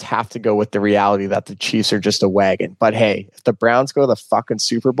I just have to go with the reality that the Chiefs are just a wagon. But hey, if the Browns go to the fucking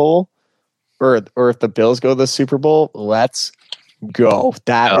Super Bowl, or if the Bills go to the Super Bowl, let's go.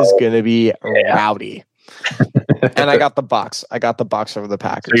 That is going to be rowdy. And I got the Bucks. I got the Bucks over the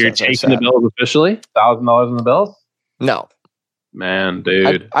Packers. So you're taking the Bills officially? $1,000 on the Bills? No, man,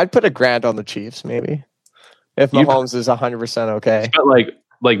 dude. I'd put $1,000 on the Chiefs maybe if Mahomes is 100% okay. But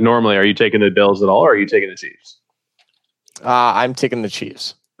like normally, are you taking the Bills at all, or are you taking the Chiefs? I'm taking the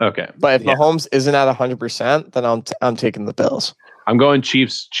Chiefs. Okay, but if Mahomes isn't at 100%, then I'm taking the Bills. I'm going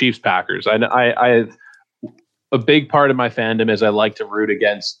Chiefs Packers. I a big part of my fandom is I like to root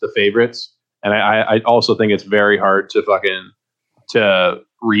against the favorites, and I also think it's very hard to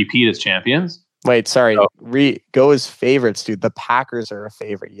repeat as champions. Wait, sorry. Go as favorites, dude. The Packers are a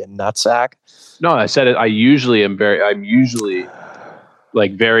favorite, you nutsack. No, I said it. I'm usually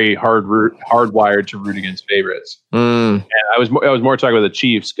like very hardwired to root against favorites. And I was more talking about the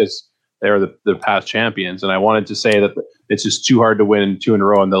Chiefs because they are the past champions, and I wanted to say that it's just too hard to win 2 in a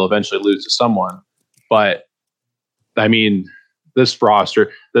row, and they'll eventually lose to someone. But I mean, this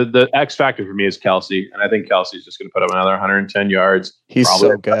roster, the X factor for me is Kelsey, and I think Kelsey's just going to put up another 110 yards. He's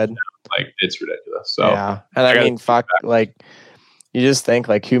so good. Like it's ridiculous. So yeah, and I mean, fuck, like you just think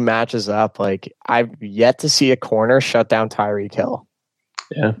like who matches up? Like I've yet to see a corner shut down Tyreek Hill.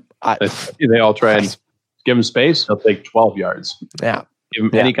 Yeah, they all try and give him space. He'll take 12 yards. Yeah, give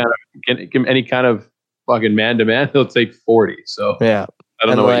him any kind of fucking man to man. He'll take 40. So yeah, I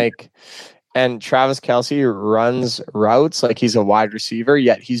don't know. Like And Travis Kelce runs routes like he's a wide receiver,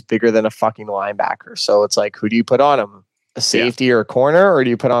 yet he's bigger than a fucking linebacker. So it's like, who do you put on him? A safety or a corner, or do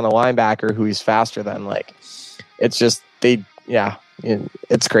you put on a linebacker who he's faster than? Like, it's just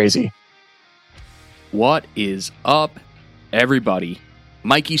it's crazy. What is up, everybody?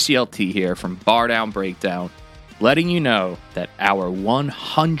 Mikey CLT here from Bar Down Breakdown, letting you know that our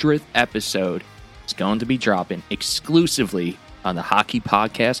 100th episode is going to be dropping exclusively on the Hockey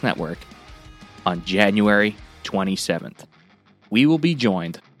Podcast Network on January 27th. We will be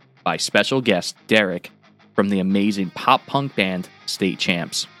joined by special guest Derek from the amazing pop punk band State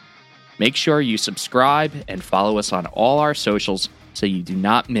Champs. Make sure you subscribe and follow us on all our socials so you do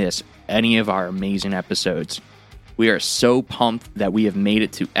not miss any of our amazing episodes. We are so pumped that we have made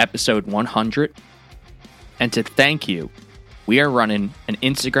it to episode 100. And to thank you, we are running an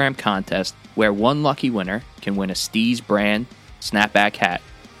Instagram contest where one lucky winner can win a Steez brand snapback hat.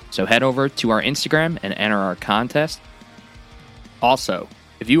 So head over to our Instagram and enter our contest. Also,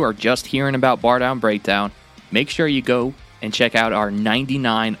 if you are just hearing about Bar Down Breakdown, make sure you go and check out our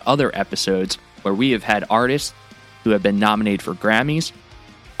 99 other episodes where we have had artists who have been nominated for Grammys,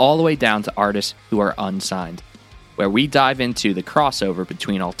 all the way down to artists who are unsigned, where we dive into the crossover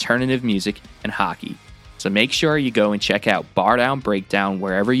between alternative music and hockey. So make sure you go and check out Bar Down Breakdown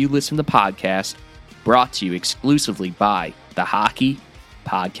wherever you listen to podcasts, brought to you exclusively by the Hockey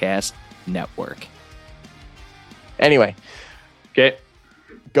Podcast Network. Anyway, Okay.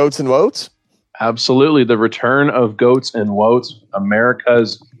 goats and woats. Absolutely. The return of Goats and Woats,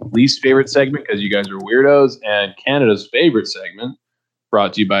 America's least favorite segment because you guys are weirdos, and Canada's favorite segment,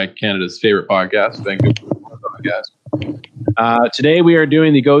 brought to you by Canada's favorite podcast, Vancouver Podcast. Today we are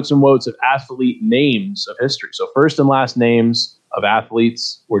doing the Goats and Woats of athlete names of history. So first and last names of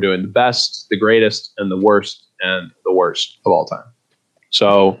athletes. We're doing the best, the greatest, and the worst of all time.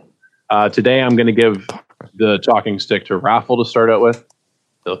 So today I'm going to give the talking stick to Raffle to start out with.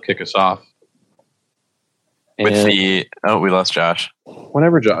 He'll kick us off. With we lost Josh.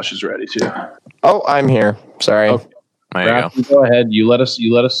 Whenever Josh is ready to. Oh, I'm here. Sorry. Okay. There you go. Raffle, go ahead. You let us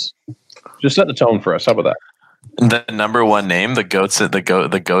just set the tone for us. How about that? The number one name, the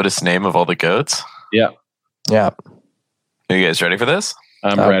goatest name of all the goats. Yeah. Yeah. Are you guys ready for this?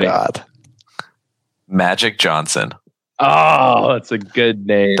 I'm Oh, ready. God. Magic Johnson. Oh, that's a good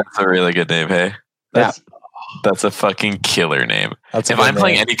name. That's a really good name, hey? That's a fucking killer name. That's a If good I'm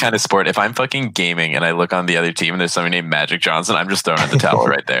playing name. any kind of sport, if I'm fucking gaming and I look on the other team and there's somebody named Magic Johnson, I'm just throwing in the towel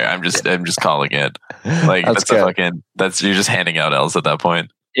right there. I'm just calling it. Like That's that's you're just handing out L's at that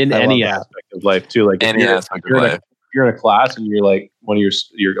point. In I any love that. aspect of life, too. Like Any aspect of life. you're in a class and you're like one of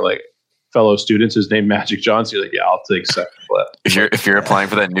your like fellow students is named Magic Johnson. You're like, yeah, I'll take second flip. If you're applying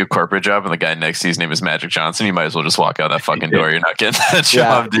for that new corporate job and the guy next to you's name is Magic Johnson, you might as well just walk out that fucking door. You're not getting that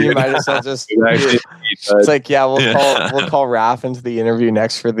Yeah, job, you dude. might as well just. Exactly. It's like, yeah, Yeah. we'll call Raph into the interview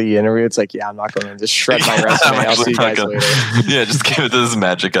next for the interview. It's like, yeah, I'm not going to just shred my I'm resume. I'll actually see you not guys gonna- later. Yeah, just give it to this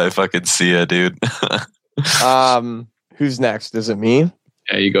Magic guy. Fucking see ya, dude. Who's next? Is it me?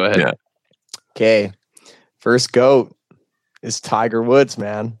 Yeah, you go ahead. Yeah. Okay. First goat is Tiger Woods,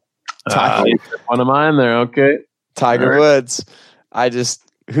 man. You took one of mine there. Okay. Tiger All right. Woods.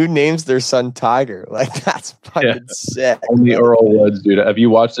 Who names their son Tiger? Like, that's fucking sick. Only Earl Woods, dude. Have you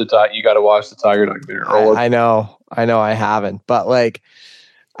watched the Tiger? You got to watch the Tiger documentary. Earl Woods. I know I haven't, but like,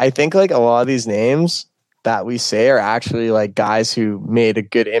 I think like a lot of these names that we say are actually like guys who made a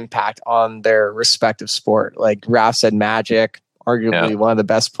good impact on their respective sport. Like Raph said, Magic, arguably one of the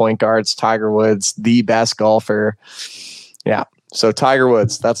best point guards. Tiger Woods, the best golfer. Yeah. So Tiger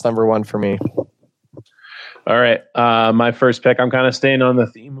Woods, that's number one for me. All right. My first pick, I'm kind of staying on the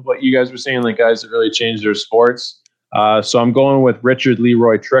theme of what you guys were saying, like guys that really changed their sports. So I'm going with Richard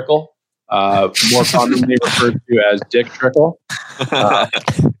Leroy Trickle, more commonly referred to as Dick Trickle.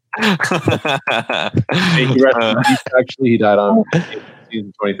 Actually, he died on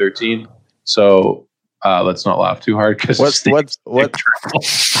season 2013. So let's not laugh too hard because What?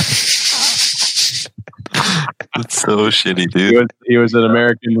 That's so shitty, dude. he was an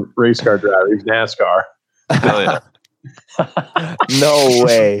American race car driver. He's NASCAR. Hell yeah. No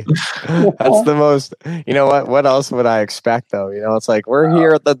way. That's the most. You know what? What else would I expect though? You know, it's like we're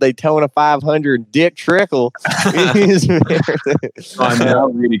here at the Daytona 500. Dick Trickle. He's I'm now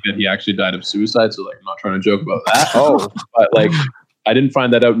reading that he actually died of suicide. So like, I'm not trying to joke about that. Oh. But like, I didn't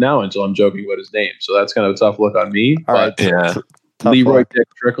find that out now until I'm joking about his name. So that's kind of a tough look on me. All right. But Yeah. Tough Leroy luck. Dick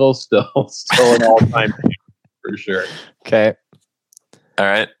Trickle still an all-time for sure. Okay. All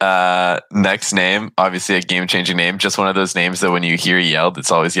right. Next name, obviously a game-changing name. Just one of those names that when you hear yelled,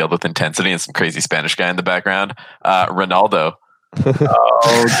 it's always yelled with intensity and some crazy Spanish guy in the background. Ronaldo.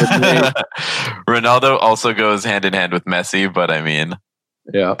 Oh, good name. Ronaldo also goes hand in hand with Messi, but I mean,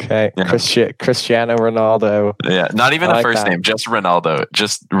 Yeah. Okay, Yeah. Cristiano Ronaldo. yeah, not even I the like first that. name, just Ronaldo.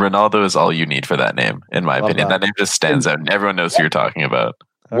 Just Ronaldo is all you need for that name, in my Love opinion. that. That name just stands out, and everyone knows who you're talking about.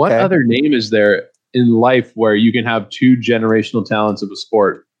 What Okay. other name is there in life where you can have two generational talents of a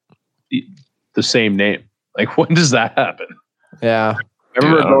sport the same name? Like, when does that happen? Yeah. I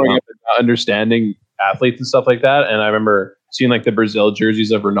remember Dude, I don't growing know. up and not understanding athletes and stuff like that, and I remember seeing like the Brazil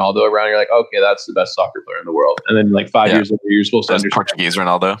jerseys of Ronaldo around. You're like, okay, that's the best soccer player in the world. And then like 5 Yeah. years later, you're supposed to There's understand. Portuguese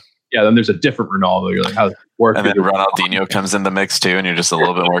Ronaldo, Yeah, then there's a different Ronaldo. You're like, how does it work? and then Ronaldinho comes in the mix too, and you're just a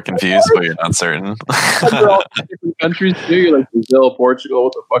little bit more confused, but you're not certain. They're all different countries too. You're like Brazil, Portugal.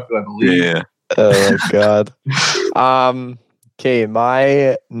 What the fuck do I believe? yeah. Oh my god. Okay,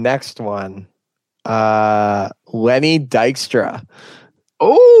 my next one. Lenny Dykstra.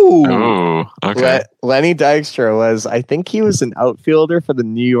 Oh, Oh, okay. Lenny Dykstra was, I think he was an outfielder for the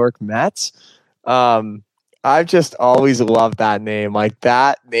New York Mets. I've just always loved that name. Like,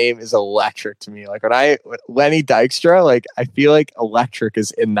 that name is electric to me. Like, Lenny Dykstra, like, I feel like electric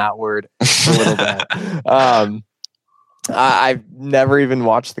is in that word a little bit. I've never even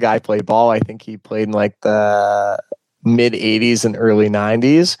watched the guy play ball. I think he played in like the mid 80s and early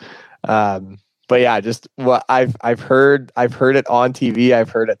 90s. But yeah, just what I've heard it on TV. I've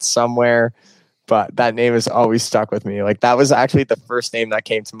heard it somewhere, but that name has always stuck with me. Like, that was actually the first name that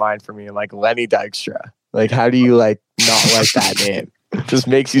came to mind for me. Like, Lenny Dykstra. Like, how do you like not like that name? It just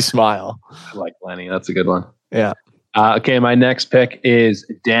makes you smile. I like Lenny. That's a good one. Yeah. Okay, my next pick is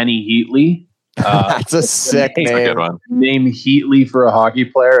Danny Heatley. That's a sick name. That's a good name. one. Name Heatley for a hockey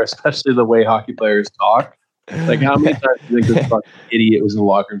player, especially the way hockey players talk. Like, how many times do you think this fucking idiot was in the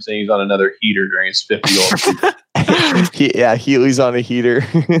locker room saying he's on another heater during his 50-goal? Yeah, Heatley's on a heater.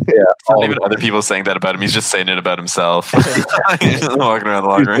 Not even other people saying that about him. He's just saying it about himself. He's just walking around the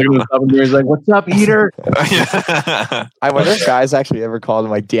locker room. He's like, "What's up, heater?" Yeah. I wonder if guys actually ever called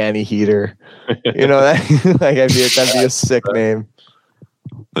him like Danny Heater. You know that? Like, that'd be a sick name.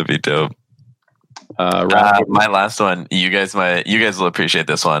 That'd be dope. Raph, My last one, you guys will appreciate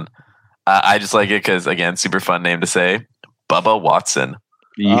this one. I just like it because, again, super fun name to say. Bubba Watson.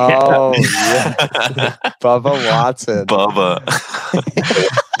 Oh yeah, Bubba Watson. Bubba.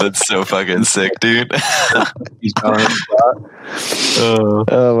 That's so fucking sick, dude. he's going in the spot.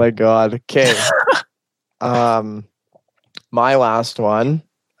 Oh my god. Okay. My last one.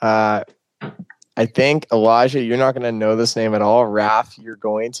 I think, Elijah, you're not going to know this name at all. Raph, you're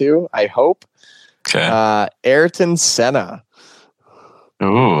going to. I hope. Okay. Ayrton Senna.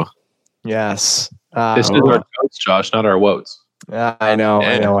 Ooh. Yes. This is our totes, Josh, not our wotes. I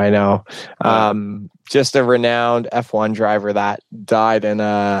know. Just a renowned F1 driver that died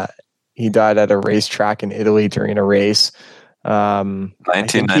he died at a racetrack in Italy during a race.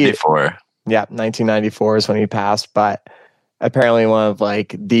 1994. 1994 is when he passed, but apparently one of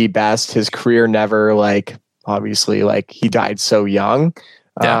like the best. His career never obviously he died so young.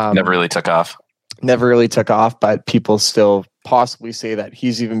 Yeah, never really took off. But people still possibly say that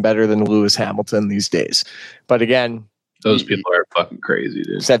he's even better than Lewis Hamilton these days. But again, Those people are fucking crazy,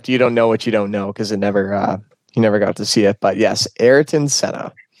 dude. except you don't know what you don't know because you never got to see it. But yes, Ayrton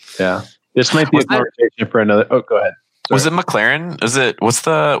Senna. Yeah. This might be a conversation for another. Oh, go ahead. Was it McLaren? Is it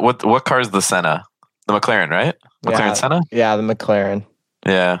what car is the Senna? The McLaren, right? McLaren Senna? Yeah, the McLaren.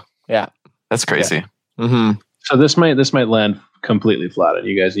 Yeah. Yeah. That's crazy. Mm-hmm. So this might land completely flat on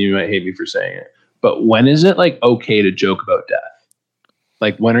you guys, and you might hate me for saying it. But when is it okay to joke about death?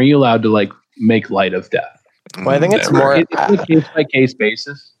 Like, when are you allowed to make light of death? Well, I think it's Never. more. It's a case by case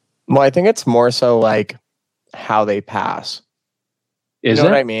basis. Well, I think it's more so how they pass. Is you know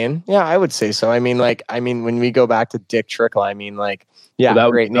it? what I mean? Yeah, I would say so. I mean, when we go back to Dick Trickle, I mean, yeah,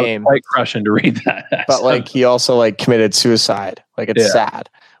 That great was name. quite crushing to read that. But he also committed suicide. It's sad.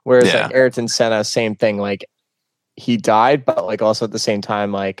 Whereas Yeah. Ayrton Senna, same thing. He died, but also at the same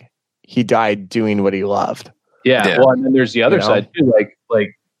time, he died doing what he loved. Yeah. Yeah. Well, and then there's the other You know? side too.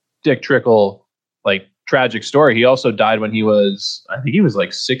 Like Dick Trickle, tragic story. He also died when he was, I think he was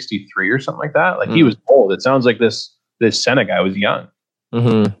 63 or something like that. He was old. It sounds like this Senna guy was young.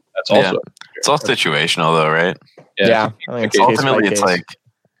 Mm-hmm. That's also It's all situational though, right? Yeah. I think it's Okay. case by Ultimately, it's case.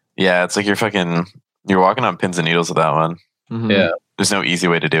 it's you're walking on pins and needles with that one. Mhm. Yeah. There's no easy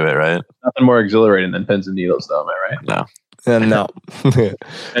way to do it, right? Nothing more exhilarating than pins and needles, though. Am I right? No. No.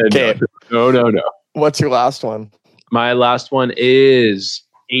 Okay. No. What's your last one? My last one is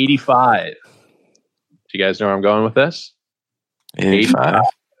 85. Do you guys know where I'm going with this? 85.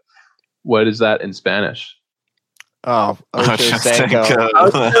 What is that in Spanish? Oh, Ochocinco.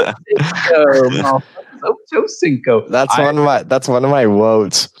 Ochocinco. Ocho Cinco. That's one of my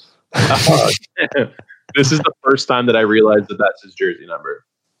woes. This is the first time that I realized that that's his jersey number.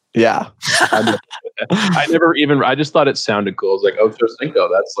 Yeah. I just thought it sounded cool. I was like, Ocho Cinco.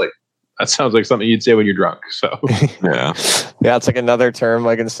 That sounds like something you'd say when you're drunk. So Yeah. Yeah, it's like another term.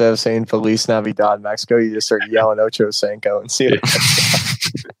 Like instead of saying Feliz Navidad in Mexico, you just start yelling Ocho Cinco and see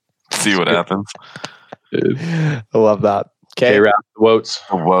See what happens. I love that. okay, Okay. wrap the Woats.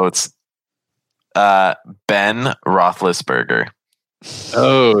 Woats. Ben Roethlisberger.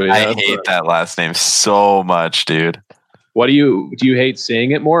 Oh, yeah. I hate that last name so much, dude. What do you hate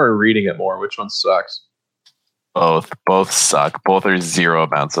seeing it more or reading it more? Which one sucks? Both suck. Both are zero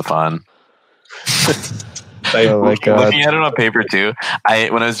amounts of fun. Oh my God. Looking at it on paper too,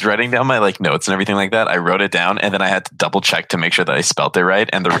 when I was writing down my notes and everything like that, I wrote it down and then I had to double check to make sure that I spelt it right.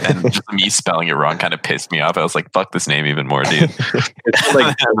 And just me spelling it wrong kind of pissed me off. I was like, "Fuck this name even more, dude." It's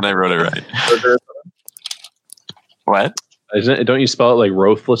like and I wrote it right. What? don't you spell it like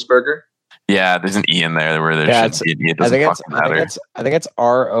Roethlisberger? Yeah, there's an E in there where there should be an E. It doesn't fucking matter. I think it's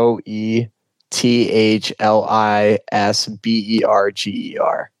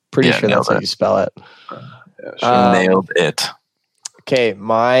ROETHLISBERGER. Pretty sure that's how you spell it. Yeah, sure. Nailed it. Okay,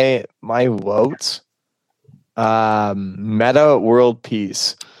 my wotes. Meta World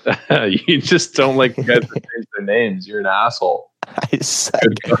Peace. You just don't like guys to change their names. You're an asshole. I suck.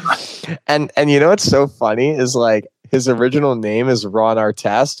 And you know what's so funny is his original name is Ron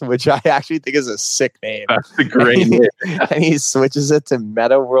Artest, which I actually think is a sick name. That's a great name. And he switches it to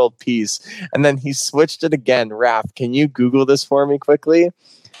Meta World Peace. And then he switched it again. Raph, can you Google this for me quickly?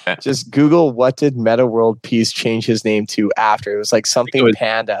 Okay. Just Google what did Meta World Peace change his name to after. It was like something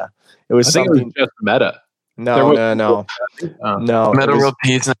Panda. It was I think something. it was just Meta. No. Meta World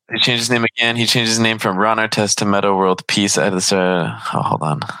Peace. He changed his name again. He changed his name from Ron Artest to Meta World Peace. Hold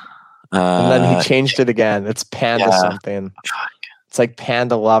on. And then he changed it again. It's Panda something. It's like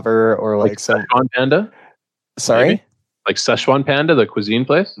Panda Lover or like some Szechuan Panda. Sorry, Maybe? Like Szechuan Panda, the cuisine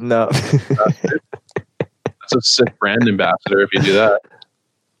place. no. That's a sick brand ambassador if you do that.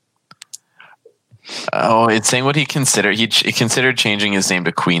 Oh, it's saying what he considered. He considered changing his name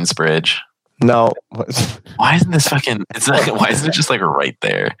to Queensbridge. No. Why isn't this fucking? Why isn't it just right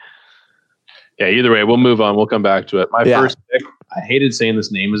there? Yeah, either way, we'll move on. We'll come back to it. My Yeah. first pick, I hated saying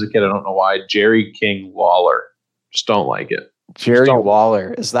this name as a kid. I don't know why. Jerry King Lawler. Just don't like it. Jerry Don't-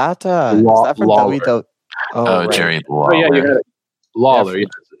 Waller. Is that from Lawler. WWE? Oh, right. Jerry Oh, Lawler. yeah, you had it. Lawler. Yeah,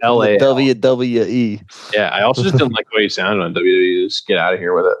 Yeah, LA. WWE. Yeah, I also just didn't like the way he sounded on WWE. Just get out of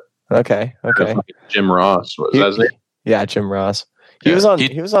here with it. Okay. Jim Ross. What was that his name? Yeah, Jim Ross. He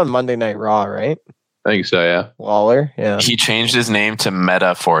Yeah. was on Monday Night Raw, right? I think so, yeah. Waller. Yeah. He changed his name to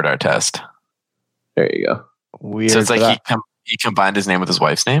Meta Ford Artest. There you go. Weird. So it's like but he combined his name with his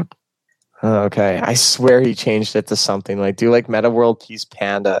wife's name. Oh, okay. I swear he changed it to something do Meta World Peace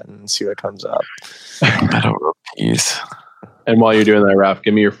Panda and see what comes up. Meta World Peace. And while you're doing that, Raph,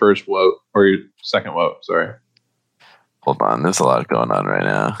 give me your first vote or your second vote. Sorry. Hold on, there's a lot going on right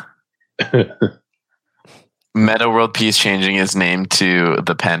now. Meta World Peace changing his name to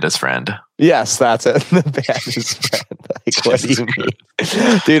the Panda's Friend. Yes, that's it. The Panda's Friend. What do you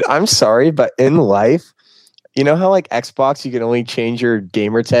mean? Dude, I'm sorry, but in life, you know how Xbox, you can only change your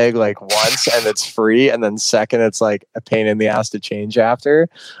gamer tag once and it's free, and then second, it's a pain in the ass to change after?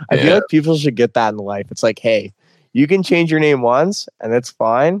 I feel like people should get that in life. It's hey, you can change your name once and it's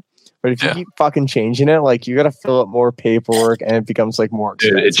fine. But if you keep fucking changing it, you got to fill out more paperwork and it becomes more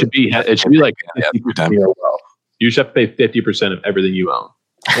expensive. Dude, it should be 50% of your wealth. You should have to pay 50% of everything you own.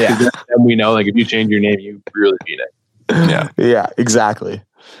 Yeah. And we know, if you change your name, you really mean it. Yeah. Yeah, exactly.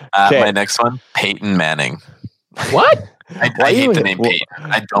 Okay. My next one, Peyton Manning. What? I hate the name Peyton.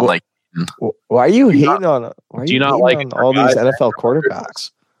 I don't like. Why are you hating on? Why are do you you not hating like on all these NFL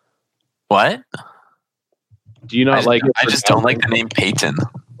quarterbacks? What? Do you not like it? I just don't like the name Peyton.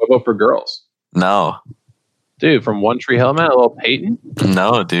 What about for girls? No. Dude, from One Tree Hill, man, a little Peyton?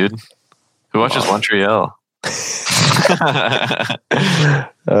 No, dude. Who watches One Tree Hill?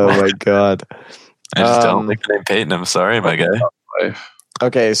 Oh my god. I just don't like the name Peyton. I'm sorry, my guy.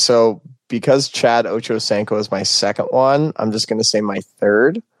 Okay, so because Chad Ochocinco is my second one, I'm just going to say my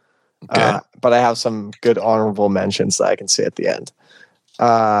third. Okay. But I have some good honorable mentions that I can say at the end.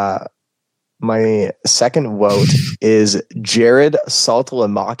 My second vote is Jared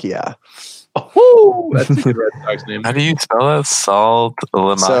Saltalamacchia. Oh, that's a good Red Sox name. How do you spell that?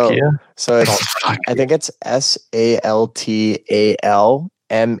 Saltalamacchia? So it's, I think it's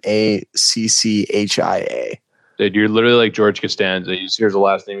SALTALMACCHIA. Dude, you're literally like George Costanza. He just hears the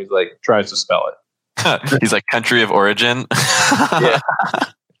last name. He's tries to spell it. He's like country of origin. Yeah.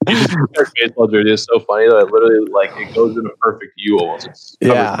 Their baseball jersey is so funny that it literally like it goes in a perfect U almost. It's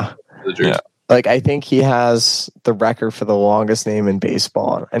covered Yeah. in the jersey. Yeah. Like, I think he has the record for the longest name in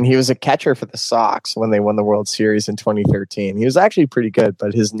baseball. And he was a catcher for the Sox when they won the World Series in 2013. He was actually pretty good,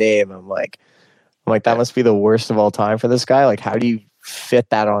 but his name, I'm like, that must be the worst of all time for this guy. Like, how do you fit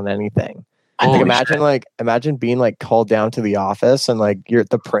that on anything? Holy Like, imagine being like called down to the office and like you're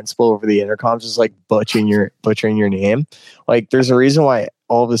the principal over the intercom just like butchering your name. Like, there's a reason why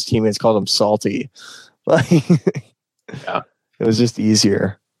all of his teammates called him Salty. Like, Yeah. It was just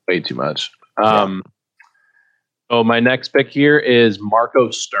easier. Way too much. So my next pick here is Marco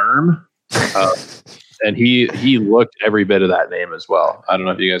Sturm. And he looked every bit of that name as well. I don't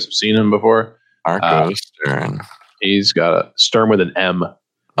know if you guys have seen him before. Marco Stern. He's got a Sturm with an M.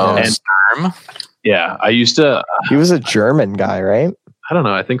 Oh, And- Sturm? Yeah, I used to. He was a German guy, right? I don't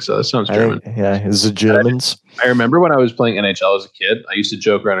know. I think so. That sounds I German. think, yeah, it was the Germans. I remember when I was playing NHL as a kid, I used to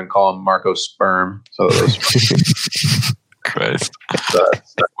joke around and call him Marco Sperm. So that was Christ.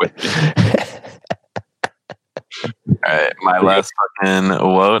 stuck with me. All right. My last fucking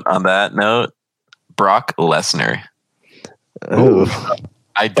vote on that note, Brock Lesnar. Ooh.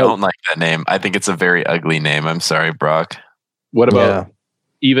 I don't like that name. I think it's a very ugly name. I'm sorry, Brock. What about Yeah.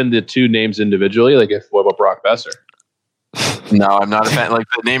 even the two names individually? Like, what about Brock Besser? No, I'm not a fan. Like,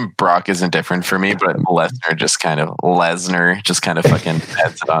 the name Brock isn't different for me, but Lesnar just kind of fucking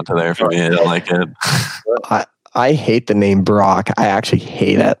adds it onto there for me. I don't like it. I hate the name Brock. I actually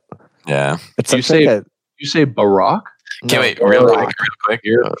hate it. Yeah. It's You such like a You say Barack? Okay, no, wait, real Brock. quick.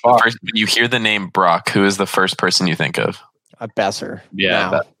 You're fucked. First, when you hear the name Brock, who is the first person you think of? A Besser. Yeah,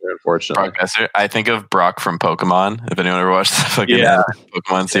 Now. that's unfortunately. Brock Besser. I think of Brock from Pokemon. If anyone ever watched the fucking Yeah.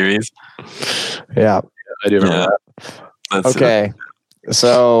 Pokemon series, Yeah. I do remember Yeah. that. that's Okay.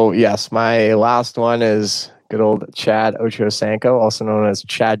 So yes, my last one is good old Chad Ochocinco, also known as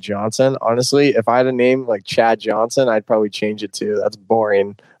Chad Johnson. Honestly, if I had a name like Chad Johnson, I'd probably change it too. That's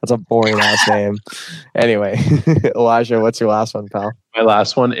boring. That's a boring ass name. Anyway, Elijah, what's your last one, pal? My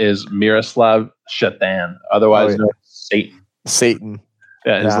last one is Miroslav Shatan, otherwise Oh, yeah. known as Satan. Satan.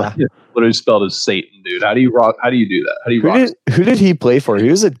 Yeah, it's Nah. like, it's literally spelled as Satan, dude. How do you rock? How do you do that? How do you rock Who did he play for? He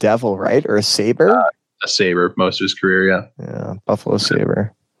was a devil, right? Or a saber? a saber most of his career? Yeah, Yeah, Buffalo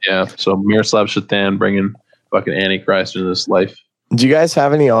Saber. yeah. So Miroslav Shatan bringing fucking Antichrist into this life. Do you guys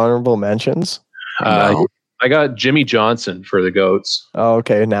have any honorable mentions? No. I got Jimmy Johnson for the goats. Oh,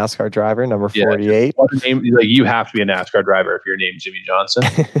 okay. NASCAR driver, number Yeah. 48. What a name, like you have to be a NASCAR driver if you're named Jimmy Johnson.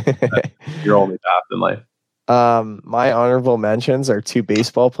 Your only path in life. My honorable mentions are two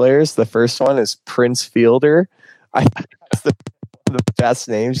baseball players. The first one is Prince Fielder. I think that's the best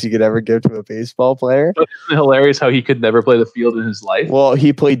names you could ever give to a baseball player. Isn't it hilarious how he could never play the field in his life? Well,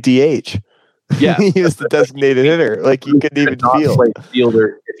 he played DH. Yeah. he was the designated hitter. Like he couldn't even could not field. play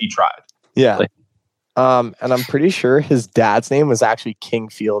fielder if he tried. Yeah. Like- And I'm pretty sure his dad's name was actually King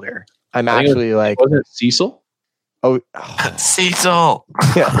Fielder. I'm I think it was- actually like, Wasn't it Cecil? oh, Cecil.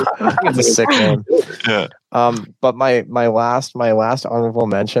 yeah, that's a sick name. Yeah. But my last honorable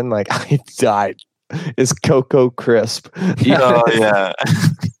mention, like I died, is Coco Crisp. Oh yeah.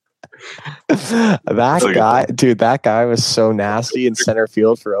 That Okay. guy, dude, that guy was so nasty in center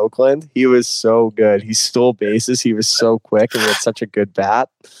field for Oakland. He was so good. He stole bases. He was so quick, and he had such a good bat.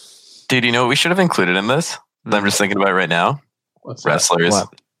 Dude, you know what we should have included in this? That I'm just thinking about right now. What's that? Wrestlers. What?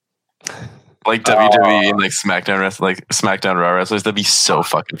 Like WWE and like SmackDown Raw wrestlers. That'd be so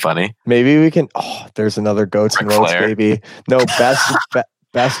fucking funny. Maybe we can. Oh, there's another goats and Ric roads, Flair. baby. No,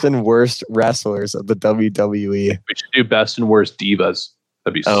 best and worst wrestlers of the WWE. We should do best and worst divas.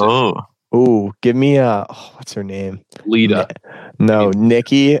 That'd be sick. Oh. Ooh, give me what's her name? Lita. No,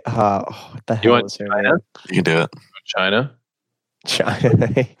 Nikki. What the hell want is her China? name? You can do it. China. China.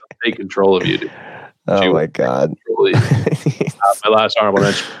 Take control of you, dude. Oh my god. Really. My last honorable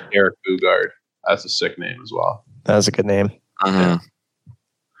mention, Eric Bugard. That's a sick name as well. That was a good name. Mhm.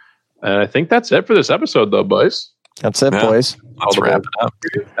 And I think that's it for this episode, though, boys. That's it, Yeah. boys. Let's All the wrap way it up.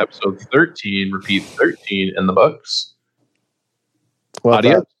 through Episode 13, repeat 13 in the books. Well,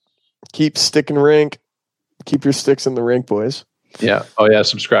 Adios. keep sticking rink. Keep your sticks in the rink, boys. Yeah. Oh, yeah.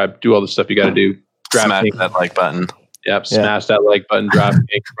 Subscribe. Do all the stuff you got to do. Smash DraftKings. that like button. Yep. Smash that like button.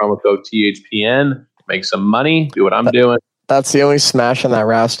 DraftKings promo code THPN. Make some money. Do what I'm doing. That's the only smashing that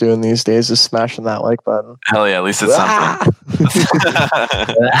Raf's doing these days is smashing that like button. Hell yeah, at least it's something. Ah!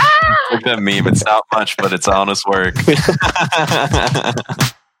 Like that meme. It's not much, but it's honest work.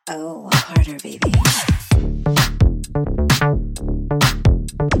 Oh.